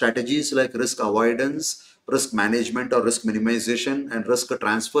different strategies like risk avoidance, risk management or risk minimization, and risk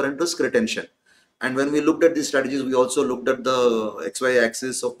transfer and risk retention. And when we looked at these strategies, we also looked at the XY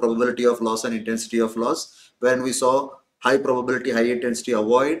axis of probability of loss and intensity of loss, when we saw high probability, high intensity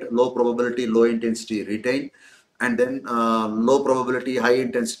avoid, low probability, low intensity retain, and then low probability, high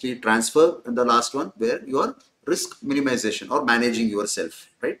intensity transfer, and the last one where you are risk minimization or managing yourself,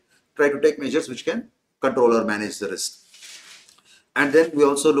 right? Try to take measures which can control or manage the risk. And then we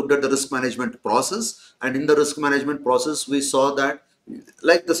also looked at the risk management process, and in the risk management process we saw that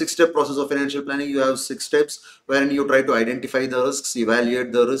like the 6-step process of financial planning, you have 6 steps wherein you try to identify the risks,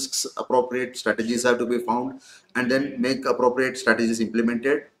 evaluate the risks, appropriate strategies have to be found, and then make appropriate strategies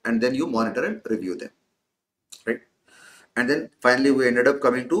implemented, and then you monitor and review them, right? And then finally we ended up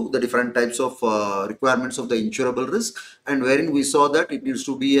coming to the different types of requirements of the insurable risk, and wherein we saw that it needs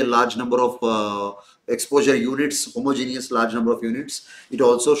to be a large number of exposure units, homogeneous large number of units. It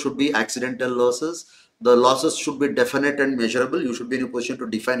also should be accidental losses. The losses should be definite and measurable. You should be in a position to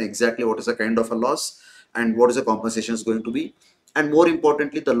define exactly what is the kind of a loss and what is the compensation is going to be. And more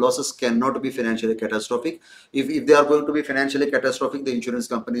importantly, the losses cannot be financially catastrophic. If they are going to be financially catastrophic, the insurance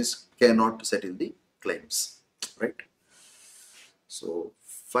companies cannot settle the claims, right? So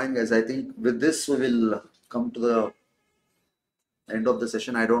fine guys, I think with this we will come to the end of the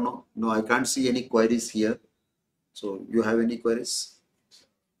session. I don't know. No, I can't see any queries here. So you have any queries?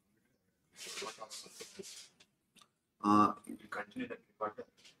 Continue that record.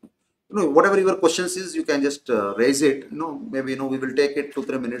 Whatever your questions is, you can just raise it. Maybe we will take it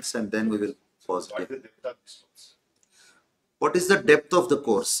 2-3 minutes and then we will pause What it. is the depth of this course? What is the depth of the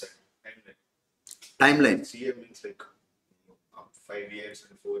course? Timeline. CA means like 5 years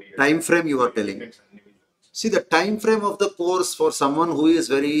and 4 years. Time frame you are telling. See, the time frame of the course for someone who is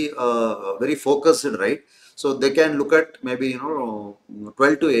very very focused, right? So they can look at maybe 12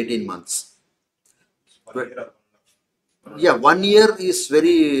 to 18 months. 1 year or Yeah, 1 year is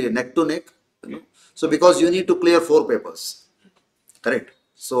very neck to neck. So because you need to clear 4 papers, correct?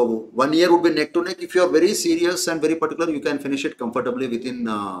 So 1 year would be neck to neck. If you are very serious and very particular, you can finish it comfortably within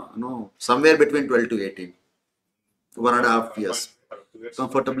somewhere between 12 to 18, 1.5 years.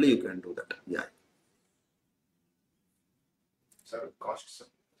 Comfortably you can do that. Yeah. Sir, costs.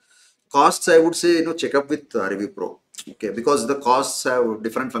 Costs, I would say, check up with ArivuPro. Okay, because the costs have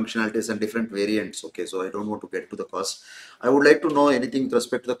different functionalities and different variants. Okay, so I don't want to get to the cost. I would like to know anything with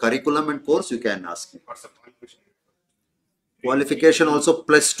respect to the curriculum and course. You can ask me. What's the qualification? Qualification also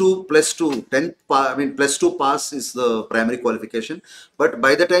 +2, +2, I mean +2 pass is the primary qualification. But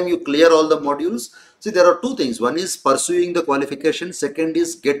by the time you clear all the modules, see, there are 2 things. One is pursuing the qualification. Second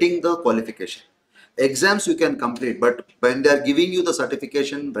is getting the qualification. Exams you can complete, but when they are giving you the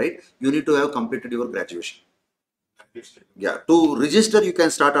certification, right, you need to have completed your graduation. Yeah, to register you can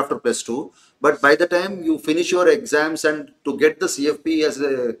start after +2, but by the time you finish your exams and to get the CFP as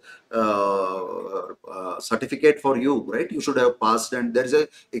a certificate for you, right, you should have passed, and there is a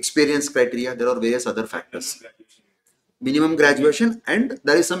experience criteria. There are various other factors. Minimum graduation, and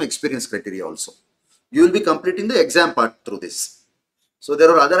there is some experience criteria also. You will be completing the exam part through this. So there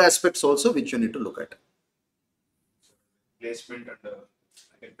are other aspects also which you need to look at. Placement and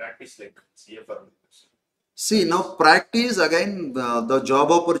I can practice like CFR. See, now practice again, the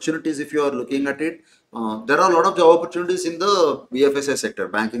job opportunities, if you are looking at it, there are a lot of job opportunities in the BFSI sector,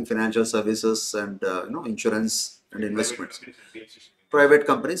 banking, financial services, and insurance and investments. Private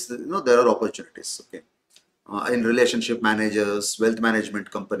companies, there are opportunities. Okay, in relationship managers, wealth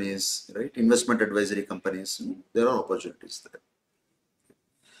management companies, right, investment advisory companies, there are opportunities there.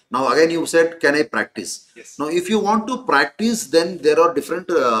 Now again you said, can I practice? Yes. Now if you want to practice, then there are different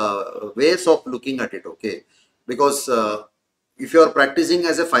ways of looking at it, okay? Because if you are practicing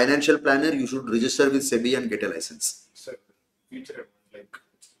as a financial planner, you should register with SEBI and get a license. Sir, future, like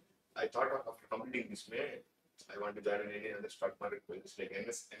I thought of after completing this May, I want to join any other stock market courses like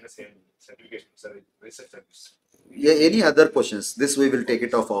NSM certification, sir, research service. Yeah, any other questions? This we will take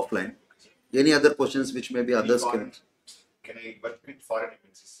it off offline. Any other questions which maybe others can? Can I work with foreign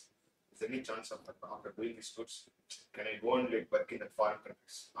MNCs? Is there any chance of after doing these course, can I go and like work in the foreign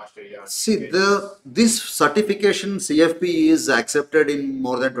countries, Australia? See, this certification CFP is accepted in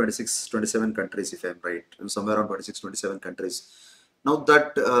more than 26-27 countries, if I'm right, somewhere around 26-27 countries. Now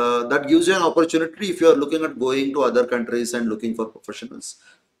that gives you an opportunity if you are looking at going to other countries and looking for professionals.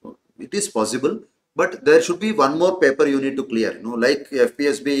 It is possible, but there should be one more paper you need to clear. Like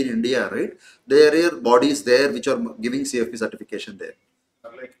FPSB in India, right? There are bodies there which are giving CFP certification there.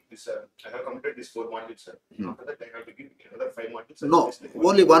 Like this, I have completed this 4 modules, sir. After that, I have to give another 5 modules. No,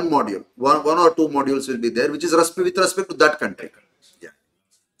 only one module. One or two modules will be there, which is with respect to that country. Yeah.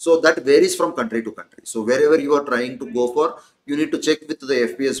 So that varies from country to country. So wherever you are trying to go for, you need to check with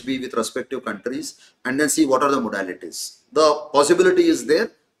the FPSB with respective countries and then see what are the modalities. The possibility is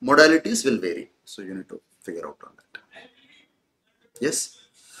there, modalities will vary. So you need to figure out on that. Yes.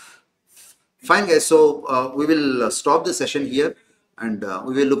 Fine guys, so we will stop the session here and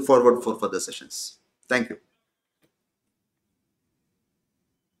we will look forward for further sessions. Thank you.